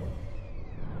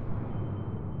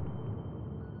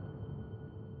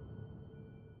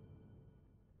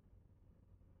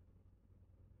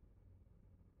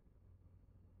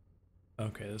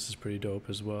 Okay, this is pretty dope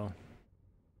as well.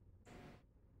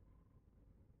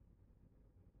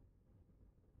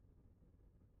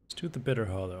 Let's do the Bitter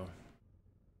Hollow.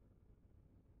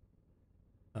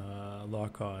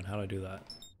 Lock on. How do I do that?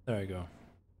 There I go.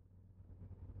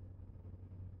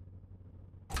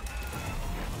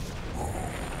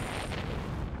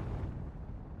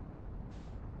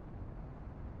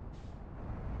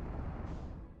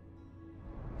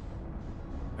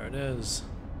 There it is.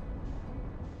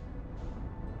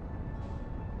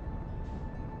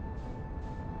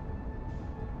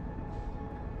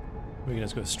 We can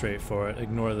just go straight for it,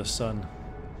 ignore the sun.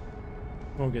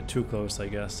 Won't get too close, I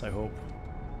guess, I hope.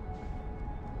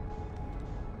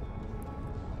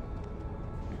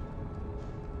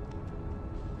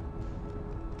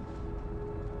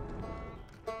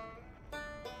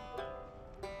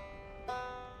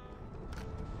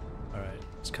 Alright,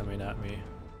 it's coming at me.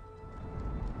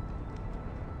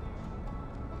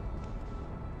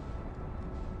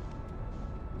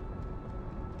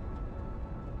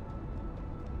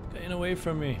 Getting away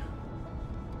from me.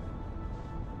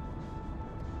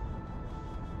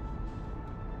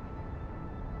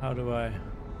 How do I?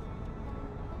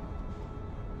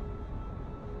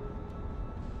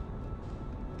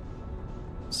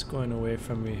 It's going away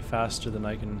from me faster than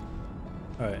I can.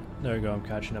 Alright, there we go, I'm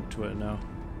catching up to it now.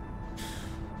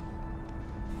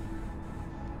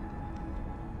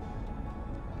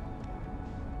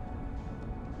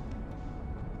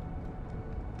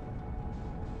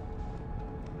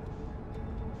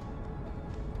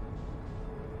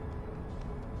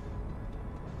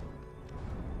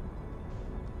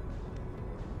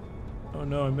 Oh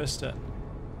no, I missed it.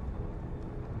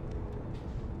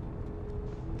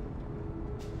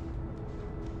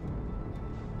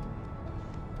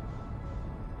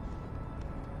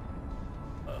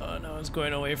 Oh no, it's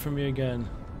going away from me again.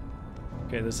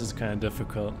 Okay, this is kind of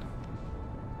difficult.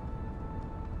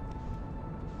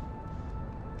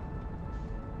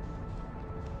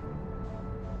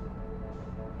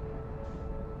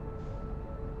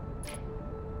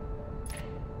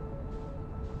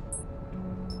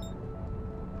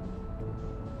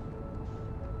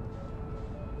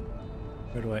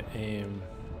 Where do I aim?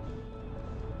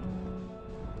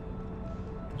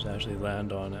 Just actually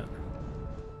land on it.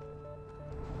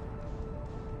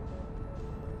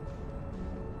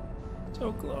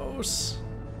 So close.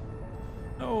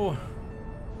 No.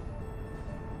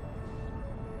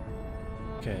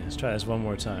 Okay, let's try this one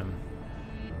more time.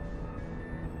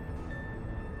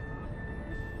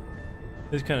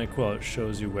 It's kind of cool. It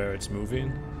shows you where it's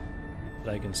moving,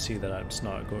 but I can see that it's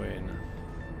not going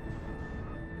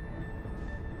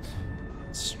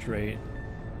straight.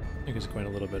 I think it's going a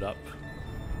little bit up.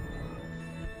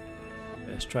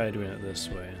 Okay, let's try doing it this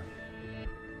way.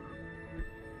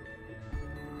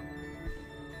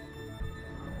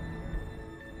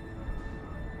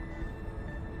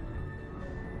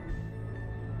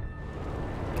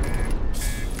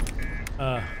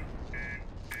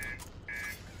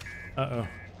 Uh-oh.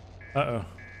 Uh-oh.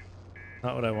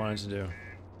 Not what I wanted to do.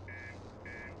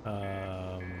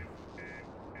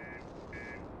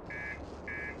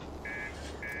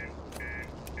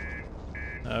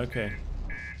 Okay.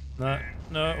 Not,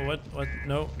 no, what,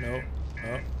 no, no,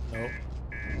 oh, no,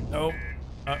 no,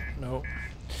 no.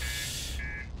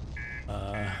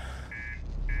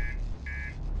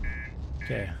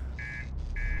 Okay.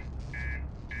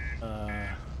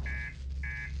 Alright,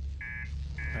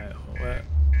 what?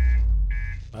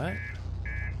 What?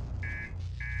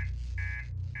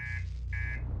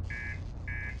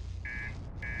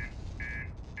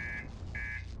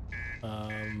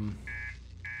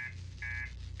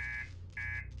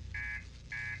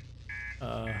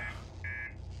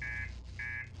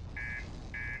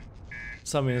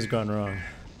 Something has gone wrong.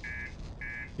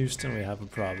 Houston, we have a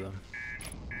problem.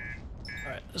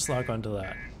 Alright, let's lock onto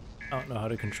that. I don't know how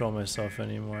to control myself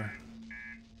anymore.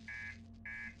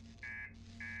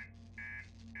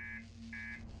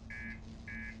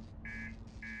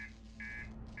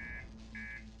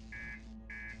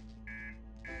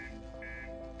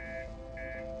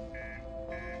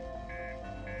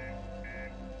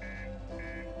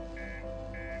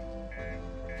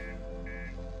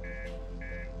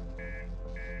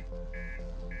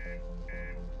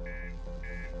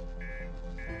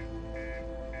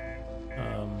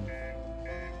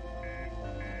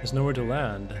 There's nowhere to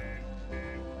land.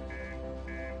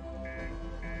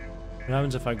 What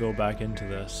happens if I go back into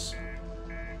this?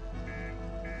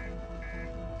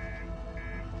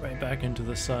 Right back into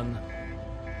the sun.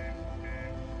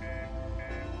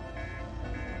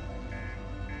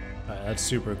 Alright, that's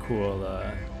super cool,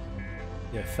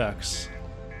 the effects.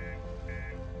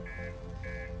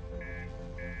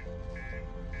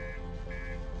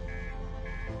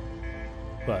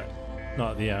 But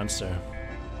not the answer.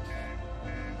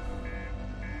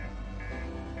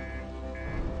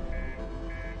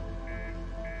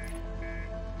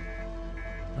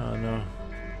 Oh no.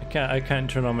 I can't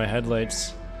turn on my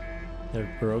headlights.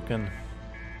 They're broken.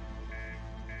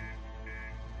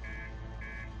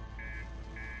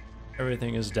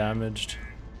 Everything is damaged.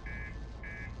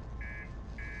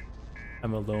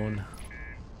 I'm alone.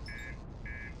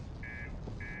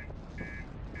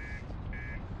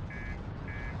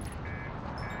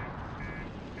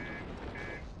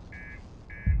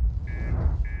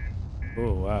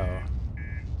 Oh wow.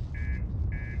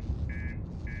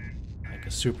 Like a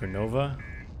supernova?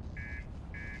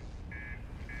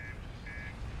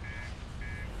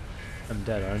 I'm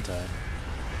dead, aren't I?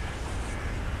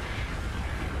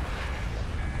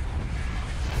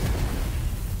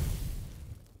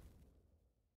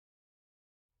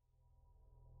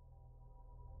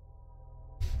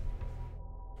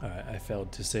 Alright, I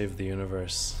failed to save the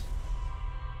universe.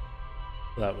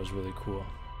 That was really cool.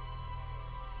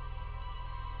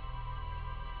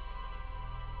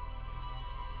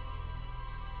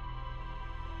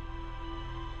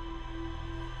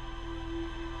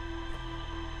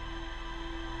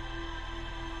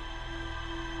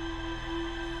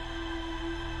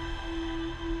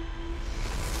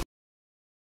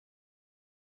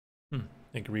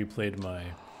 I think replayed my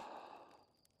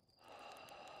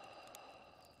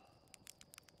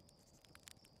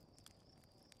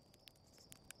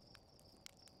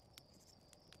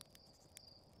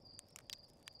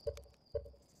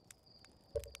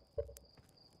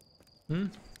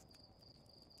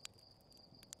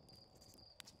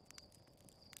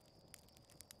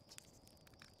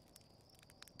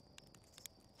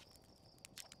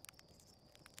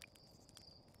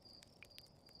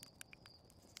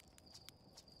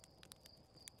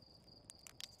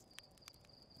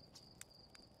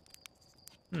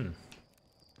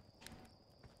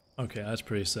Okay, that's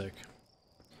pretty sick.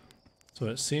 So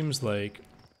it seems like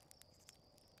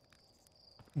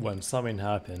when something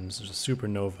happens, there's a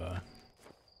supernova,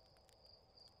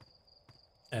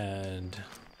 and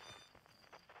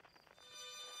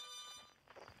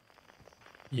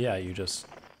Yeah, you just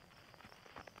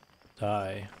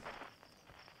die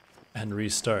and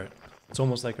restart. It's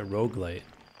almost like a roguelite.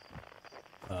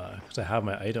 Because I have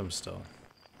my items still.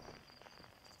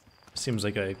 Seems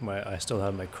like I still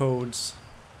have my codes.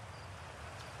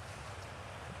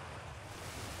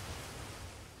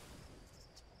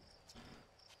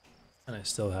 And I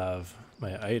still have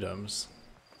my items.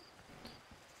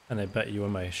 And I bet you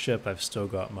on my ship I've still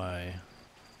got my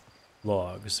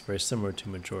logs, very similar to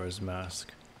Majora's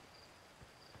Mask.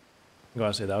 I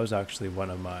gotta say, that was actually one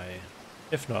of my,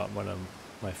 if not one of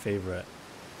my favorite,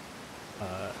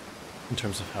 in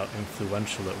terms of how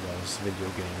influential it was, video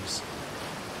games.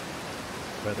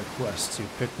 By the quests, you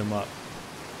pick them up.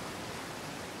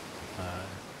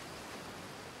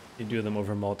 You do them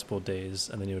over multiple days,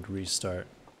 and then you would restart.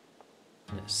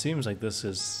 And it seems like this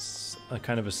is a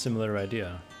kind of a similar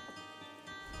idea.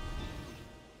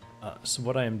 So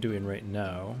what I am doing right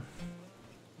now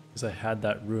is I had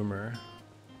that rumor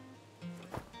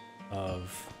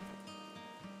of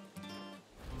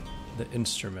the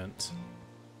instrument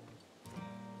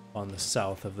on the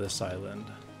south of this island.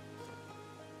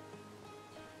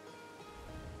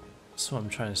 So I'm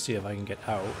trying to see if I can get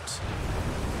out.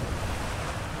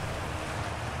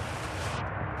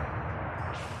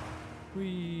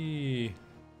 Whee!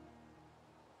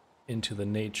 Into the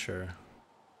nature.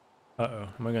 Uh-oh,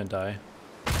 am I gonna die?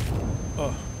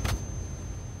 Oh.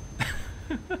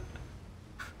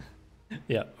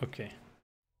 Yeah, okay.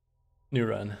 New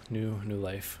run, new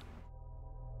life.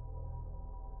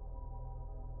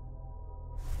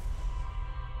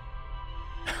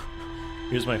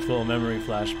 Here's my full memory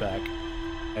flashback.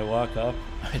 I walk up,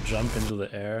 I jump into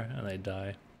the air, and I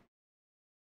die.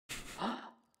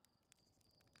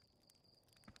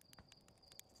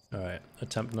 Alright,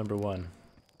 attempt number 1.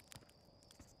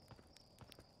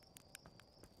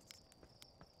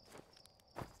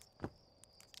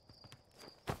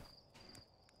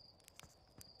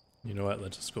 You know what,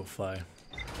 let's just go fly.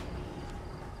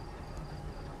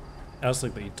 I also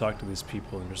like that you talk to these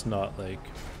people and there's not like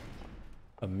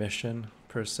a mission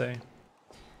per se.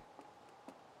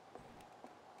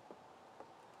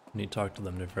 When you talk to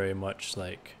them, they're very much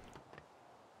like,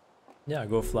 yeah,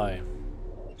 go fly.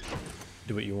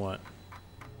 Do what you want.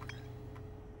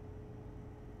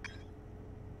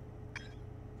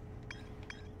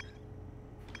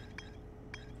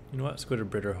 You know what, let's go to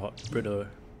Brittle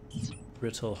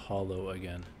Hollow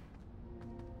again.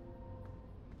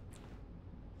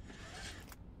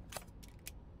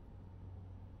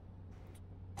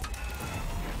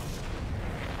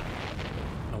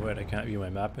 Oh wait, I can't view my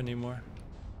map anymore.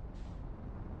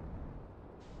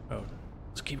 Oh,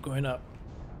 let's keep going up.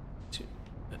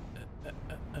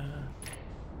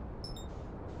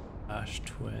 Ash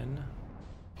Twin.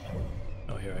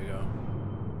 Oh, here I go.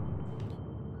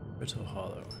 Brittle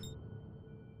Hollow.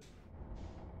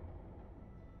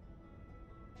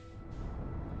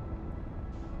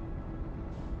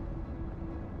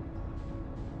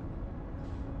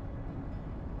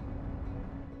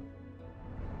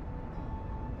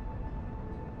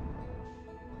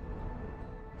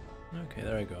 Okay,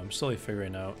 there I go. I'm slowly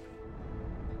figuring out.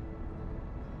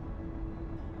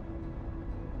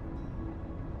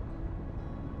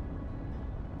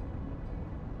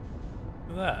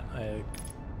 Look at that. I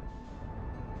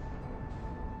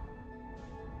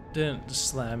didn't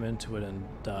slam into it and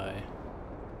die.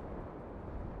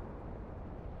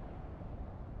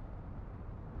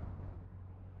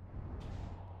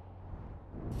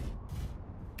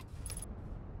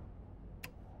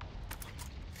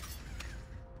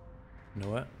 You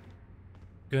know what?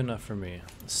 Good enough for me.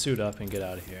 Let's suit up and get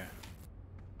out of here.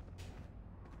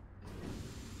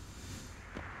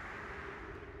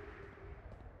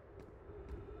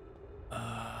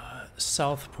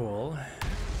 South Pole.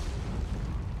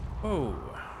 Oh.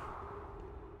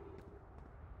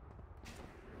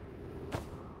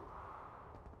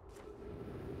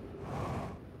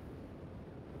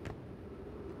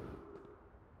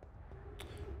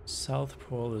 South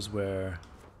Pole is where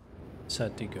it's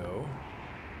set to go.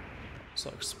 So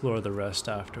I'll explore the rest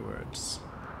afterwards.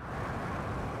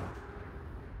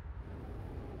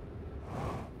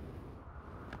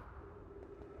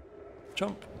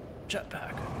 Jump,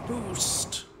 jetpack,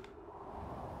 boost.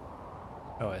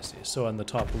 Oh, I see. So on the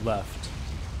top left,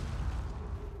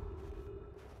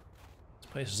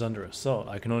 this place is under assault.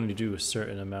 I can only do a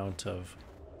certain amount of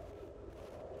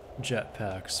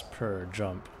jetpacks per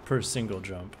jump, per single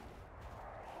jump.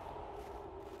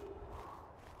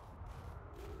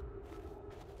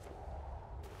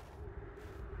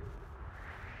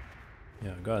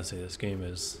 Yeah, I gotta say, this game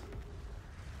is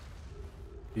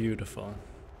beautiful.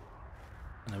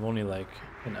 And I'm only like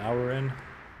an hour in.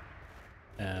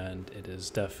 and it is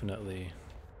definitely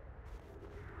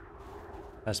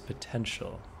has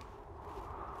potential.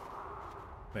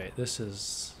 Wait, this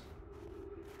is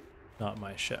not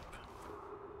my ship.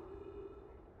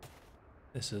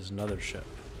 This is another ship.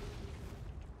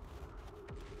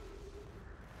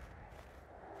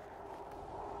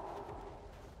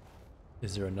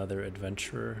 Is there another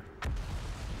adventurer?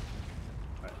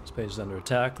 Alright, space is under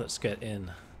attack. Let's get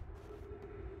in.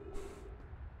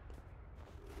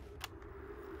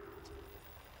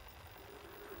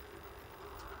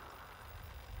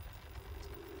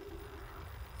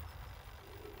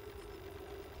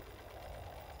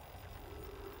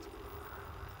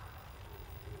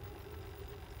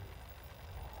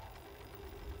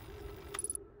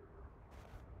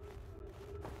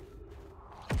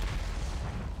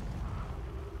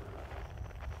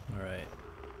 Alright.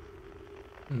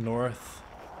 North.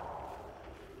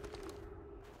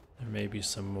 There may be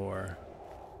some more.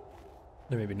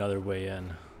 There may be another way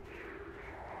in.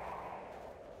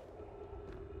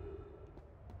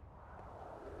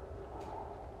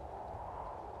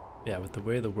 Yeah, with the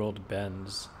way the world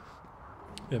bends,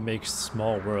 it makes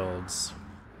small worlds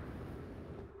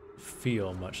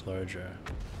feel much larger.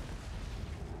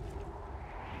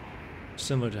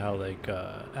 Similar to how like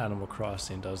Animal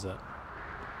Crossing does it.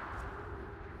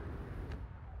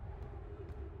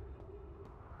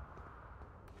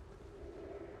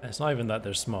 It's not even that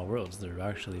they're small worlds, they're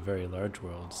actually very large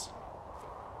worlds.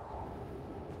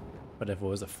 But if it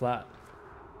was a flat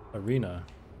arena,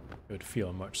 it would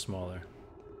feel much smaller.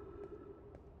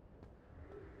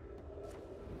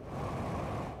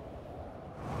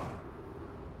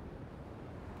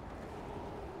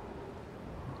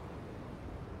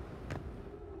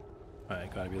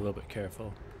 Alright, gotta be a little bit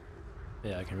careful.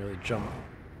 Yeah, I can really jump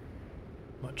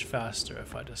much faster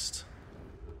if I just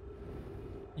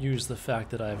use the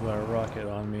fact that I've got a rocket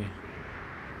on me.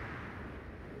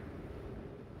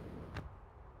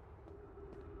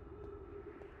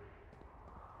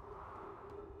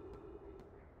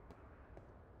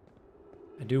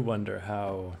 I do wonder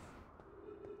how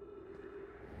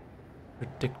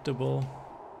predictable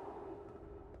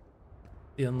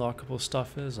the unlockable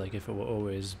stuff is, like if it will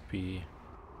always be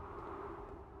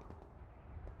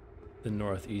the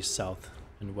north, east, south,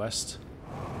 and west,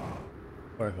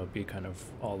 or if it'll be kind of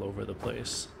all over the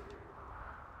place.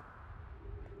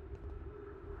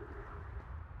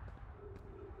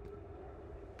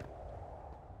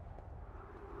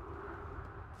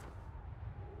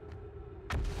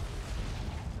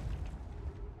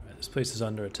 Alright, this place is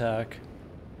under attack.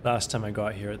 Last time I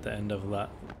got here at the end of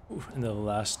the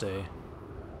last day,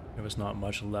 there was not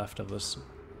much left of this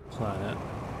planet.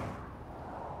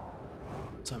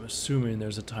 So I'm assuming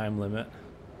there's a time limit.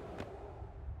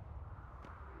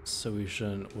 So we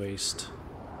shouldn't waste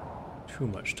too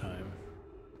much time.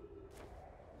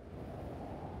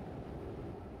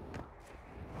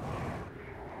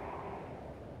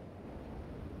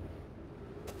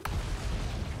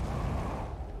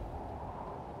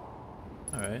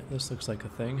 Alright, this looks like a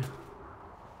thing.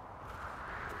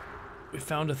 We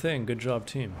found a thing. Good job,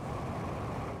 team.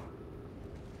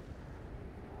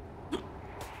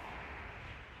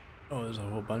 Oh, there's a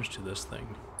whole bunch to this thing.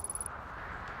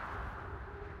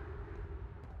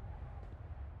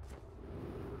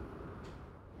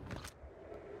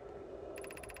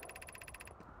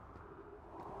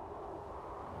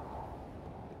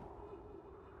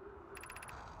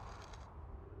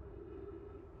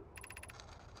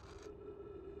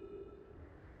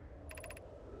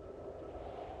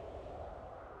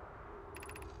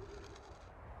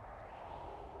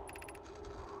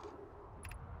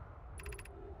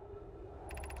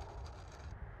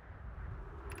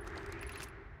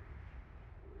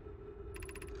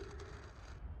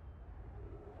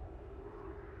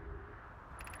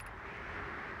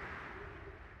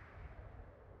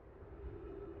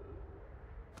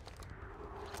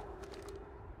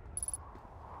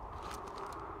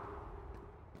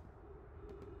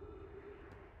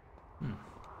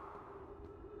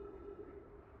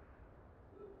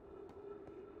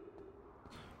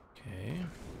 Okay.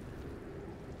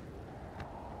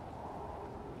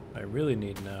 What I really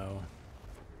need now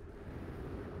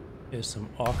is some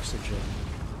oxygen.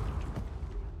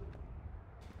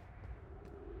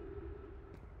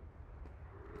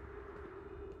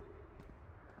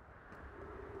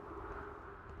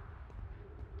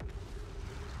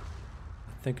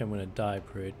 I think I'm gonna die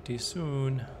pretty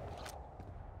soon.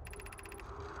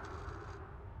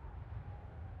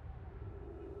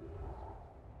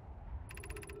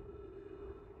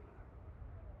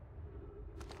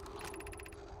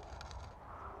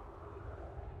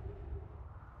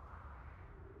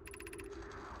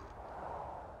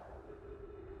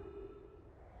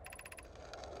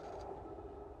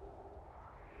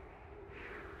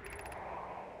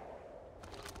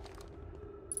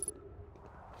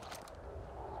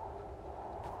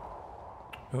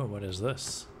 Oh, what is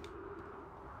this?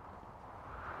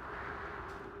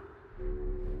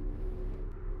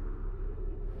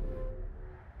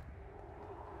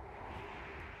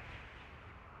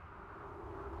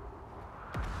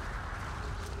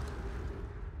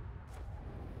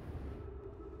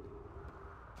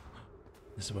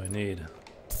 This is what I need.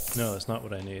 No, that's not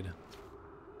what I need.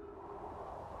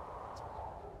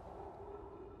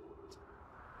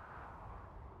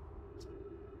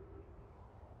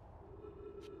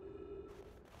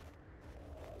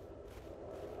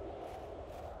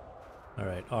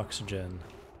 Alright, oxygen.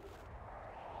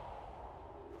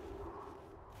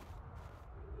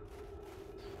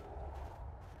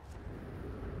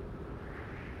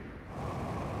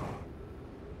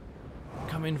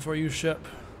 Coming for you, ship.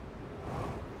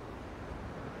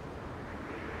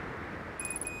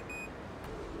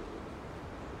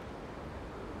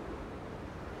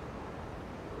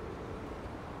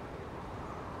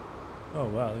 Oh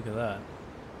wow, look at that.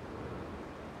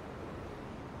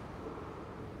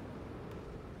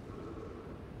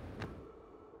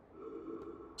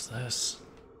 What's this?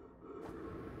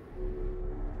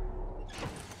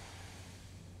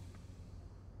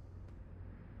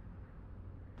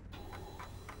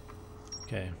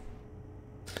 Okay.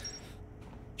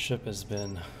 Ship has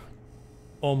been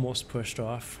almost pushed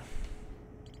off.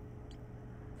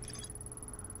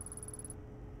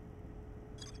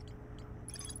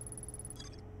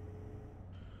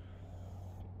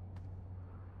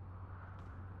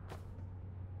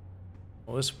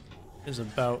 Well, this is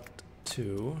about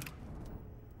to...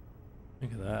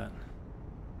 Look at that.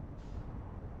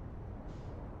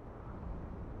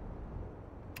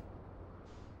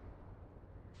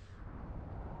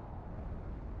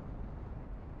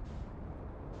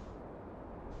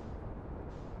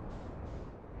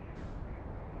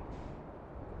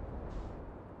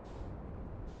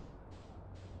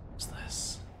 What's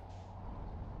this?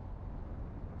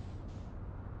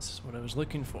 This is what I was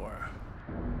looking for.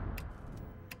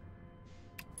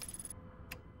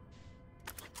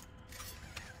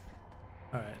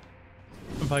 Alright.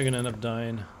 I'm probably gonna end up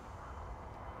dying.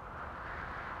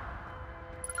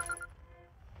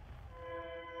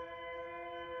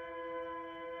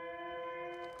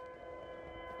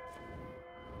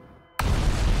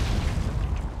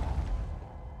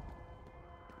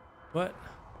 What?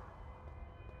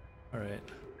 Alright.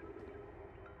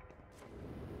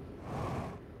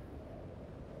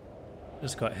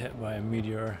 Just got hit by a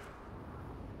meteor.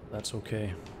 That's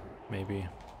okay. Maybe.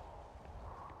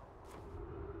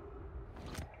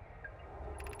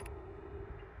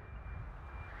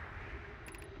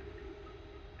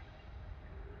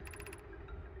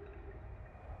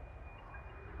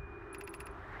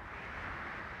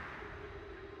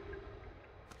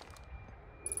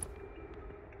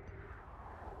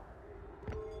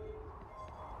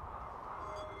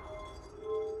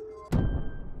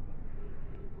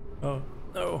 Oh,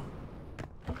 no.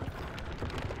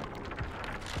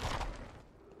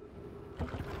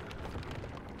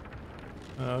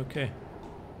 Okay.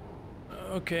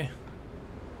 Okay.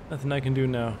 Nothing I can do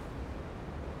now.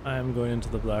 I am going into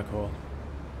the black hole.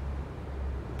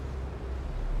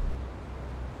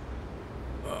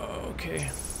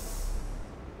 Okay.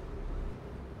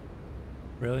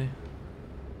 Really?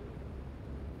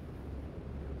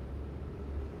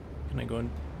 Can I go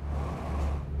in?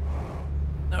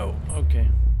 No, okay.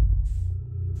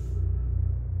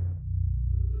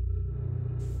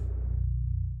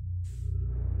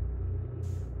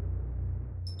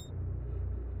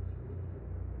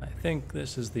 I think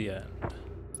this is the end.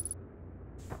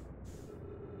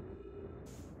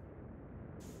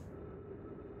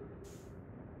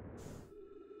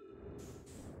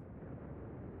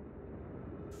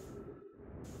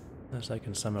 Unless I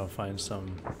can somehow find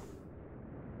some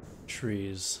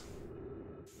trees.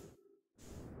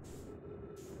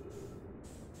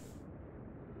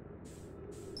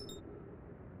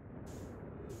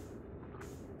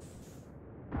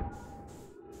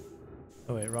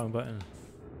 Oh wait, wrong button.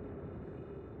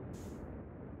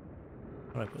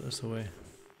 How do I put this away?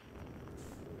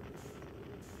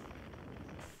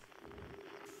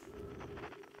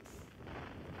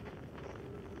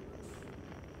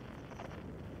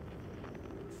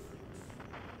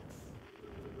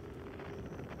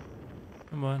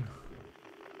 Come on.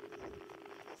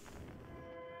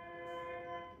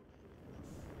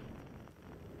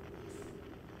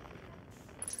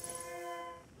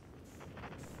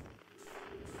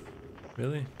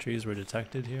 Really? Trees were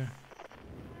detected here?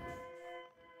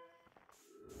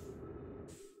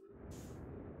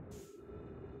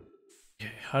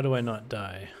 Okay, how do I not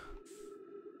die?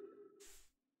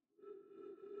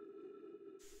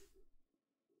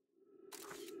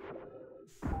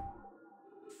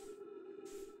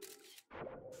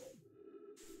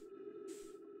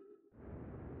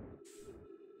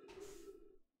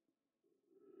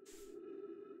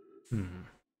 Hmm.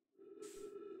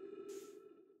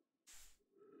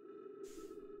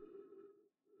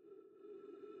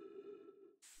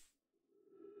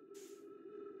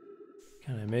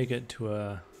 Can I make it to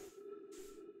a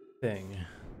thing?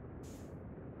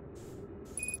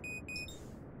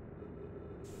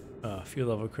 Fuel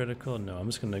level critical? No, I'm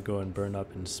just gonna go and burn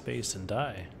up in space and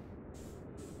die.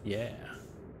 Yeah.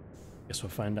 Guess we'll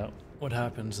find out what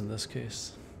happens in this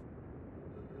case.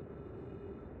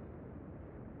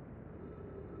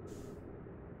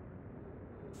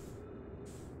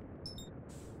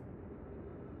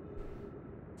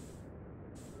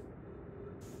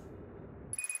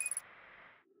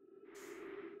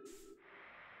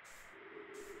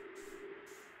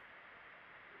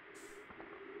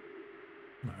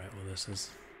 Alright, well this is...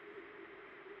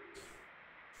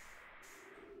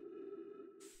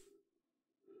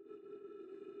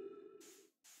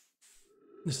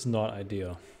 This is not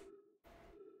ideal.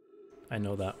 I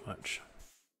know that much.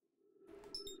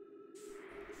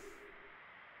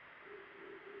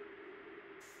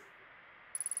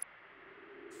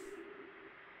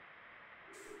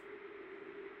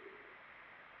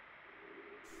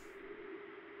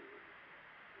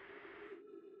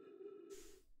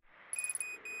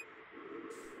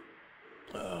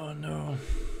 Oh no.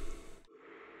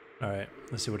 Alright,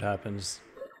 let's see what happens.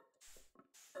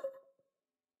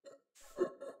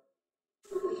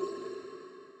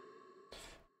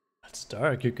 It's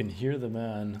dark, you can hear the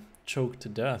man choke to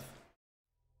death.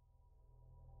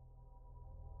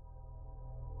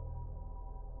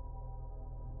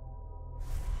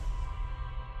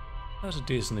 That's a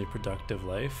decently productive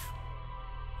life.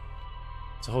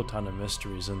 There's a whole ton of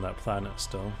mysteries in that planet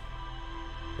still.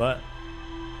 But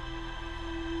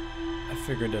I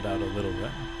figured it out a little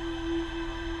bit.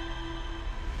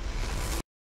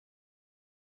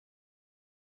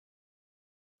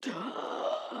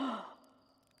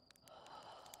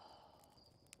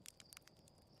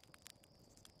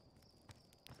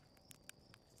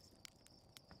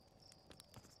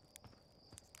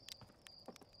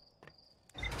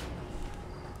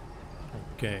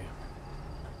 Okay.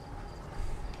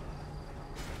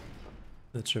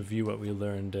 Let's review what we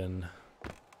learned and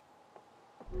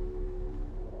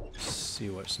see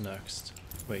what's next.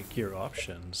 Wait, gear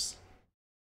options.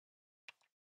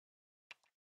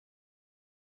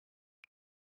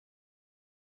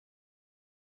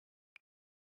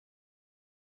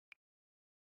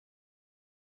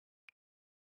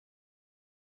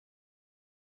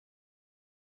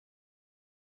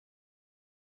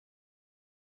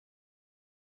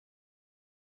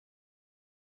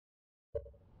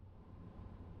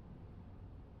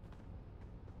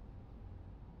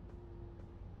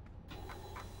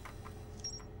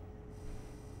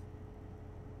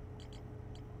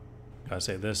 Gotta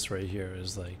say, this right here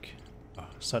is like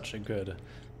such a good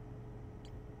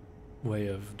way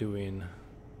of doing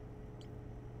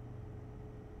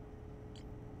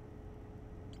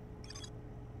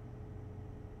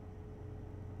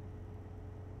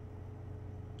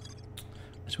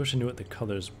I just wish I knew what the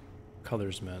colors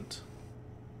meant.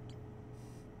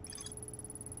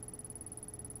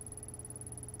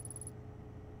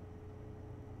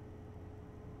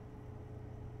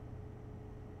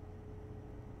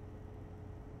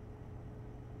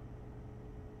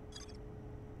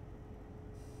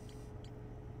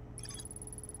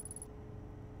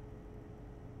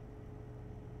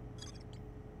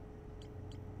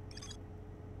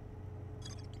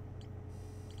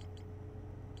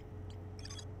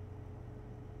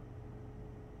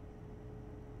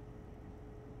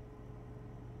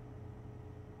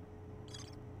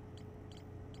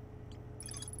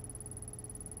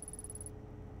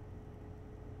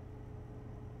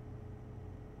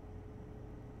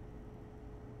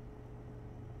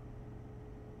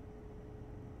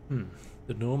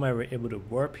 The Nomai were able to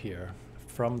warp here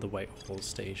from the White Hole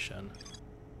Station.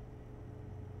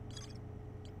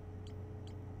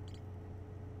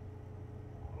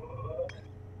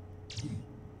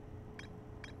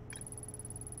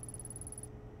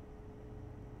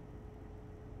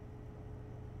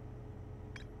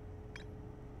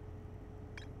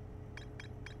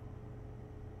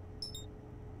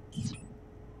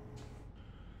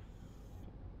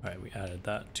 Alright, we added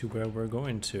that to where we're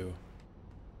going to.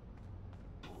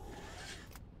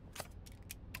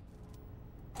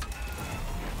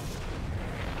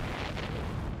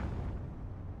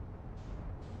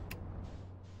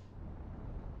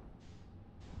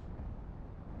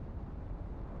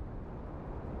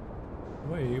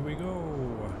 Away we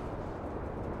go.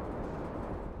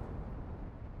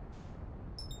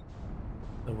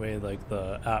 The way like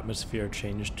the atmosphere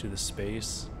changed to the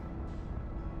space.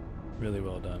 Really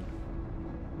well done.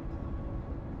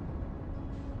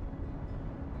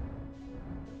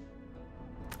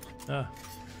 Ah.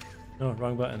 No,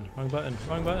 wrong button. Wrong button.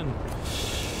 Wrong button.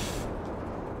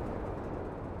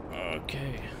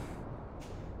 Okay.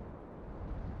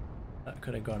 That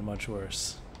could have gone much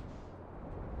worse.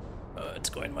 It's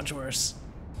going much worse.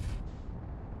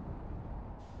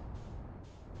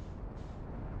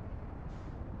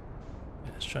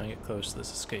 Let's try and get close to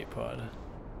this escape pod.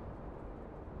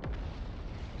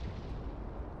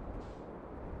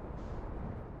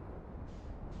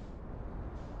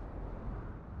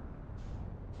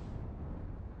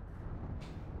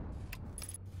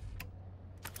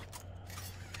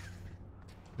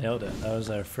 Nailed it. That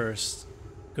was our first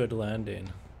good landing.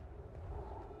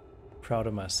 Proud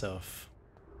of myself.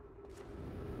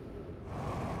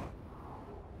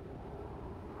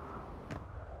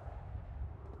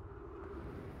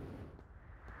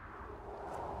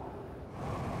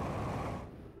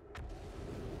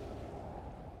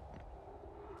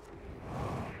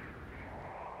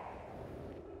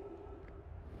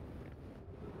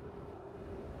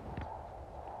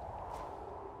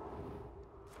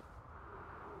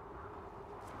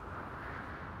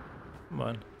 Come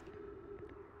on.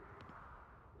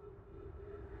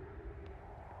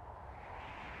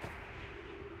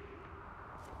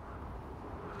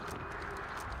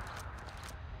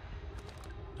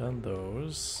 Done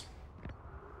those.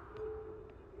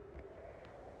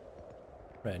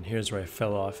 Right, and here's where I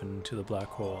fell off into the black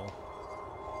hole.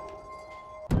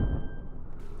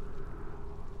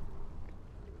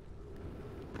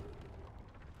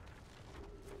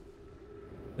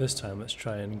 This time, let's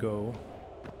try and go.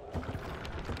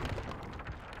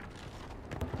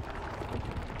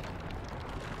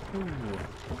 Ooh.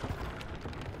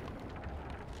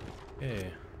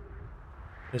 Okay.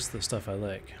 This is the stuff I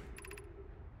like.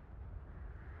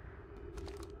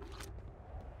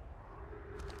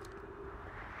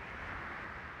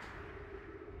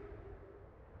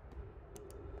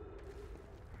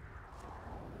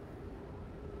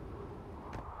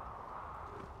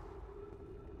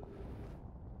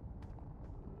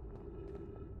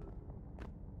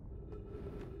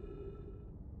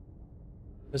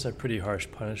 These are pretty harsh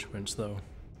punishments, though.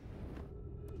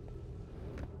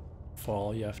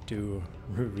 Fall, you have to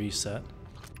reset.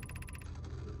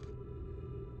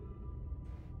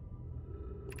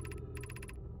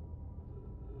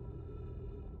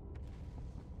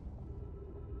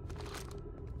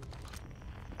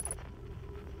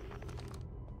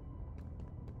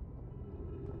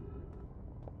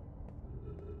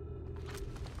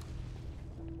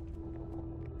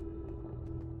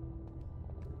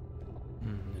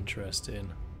 Interesting.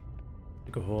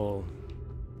 Like a whole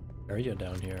area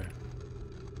down here.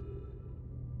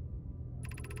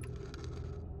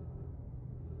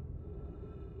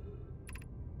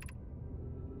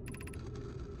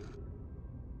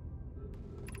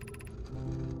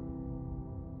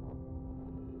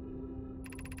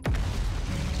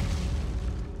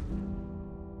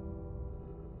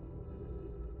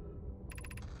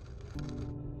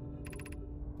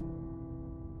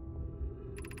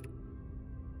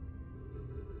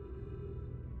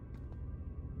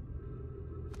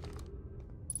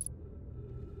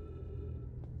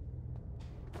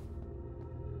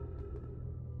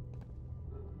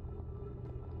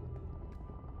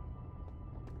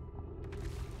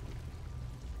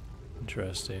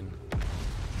 Interesting.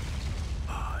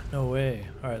 Oh, no way.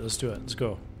 Alright, let's do it. Let's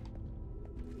go.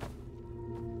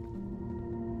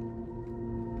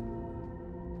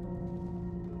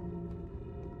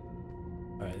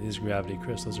 Alright, these gravity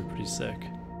crystals are pretty sick.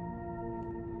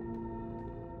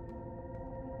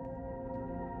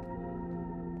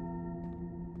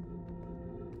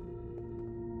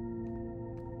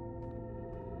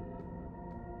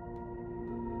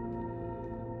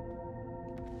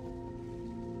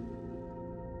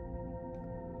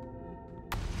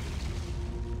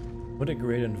 What a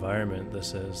great environment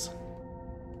this is.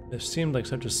 It seemed like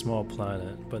such a small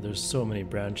planet, but there's so many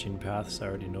branching paths I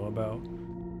already know about.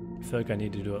 I feel like I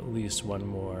need to do at least one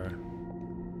more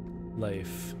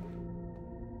life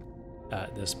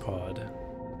at this pod,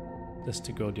 just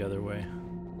to go the other way.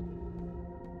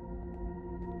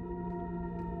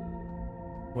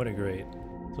 What a great,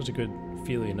 such a good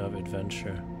feeling of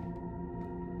adventure.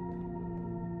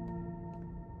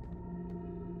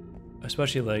 I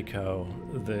especially like how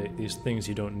these things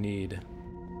you don't need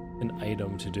an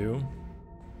item to do.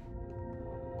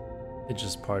 It's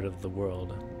just part of the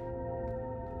world.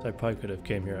 So I probably could have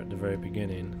came here at the very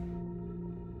beginning.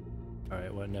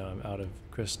 Alright, what now? I'm out of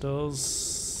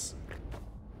crystals.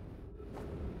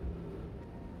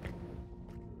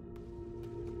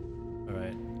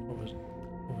 Alright,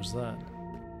 what was that?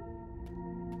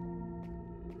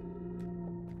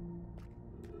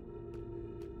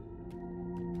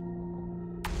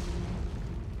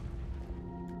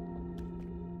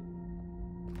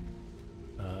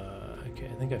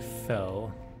 think I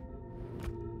fell,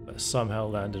 but somehow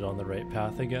landed on the right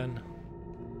path again.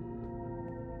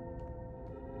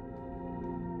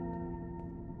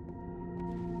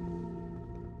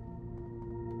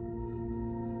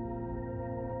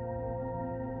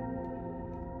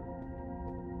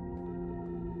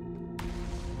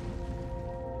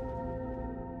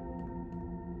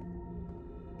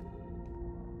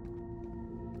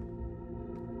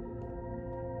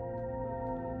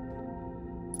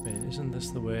 Wait, isn't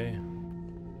this the way?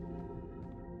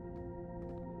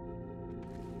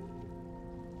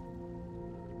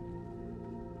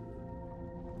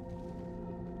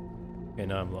 Okay,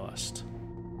 now I'm lost.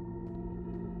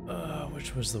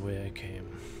 Which was the way I came?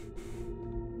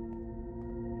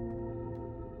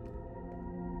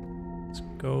 Let's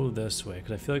go this way,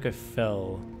 because I feel like I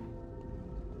fell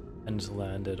and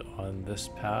landed on this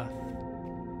path.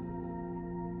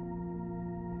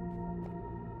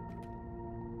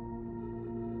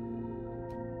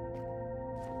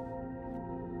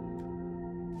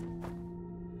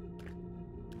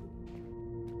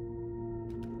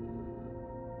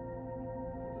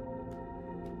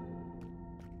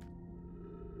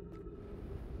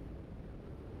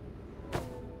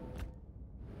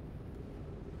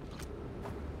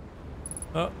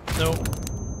 Oh, no.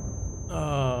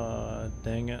 Ah,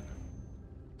 dang it.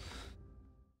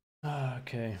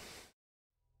 Okay.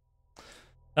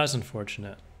 That's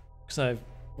unfortunate, because I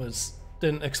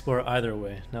didn't explore either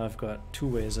way. Now I've got two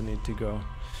ways I need to go.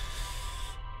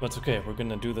 But it's okay, we're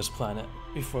gonna do this planet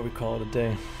before we call it a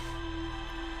day.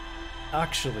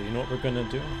 Actually, you know what we're gonna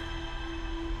do?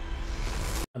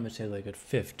 I'm gonna take like a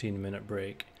 15-minute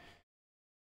break.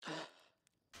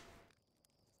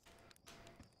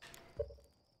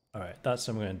 Alright, that's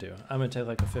what I'm gonna do. I'm gonna take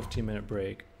like a 15-minute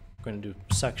break. I'm gonna do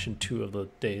section 2 of the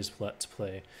day's Let's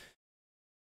Play.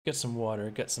 Get some water,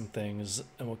 get some things,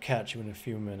 and we'll catch you in a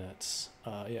few minutes.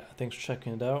 Yeah, thanks for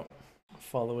checking it out.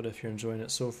 Follow it if you're enjoying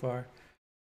it so far.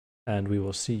 And we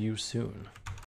will see you soon.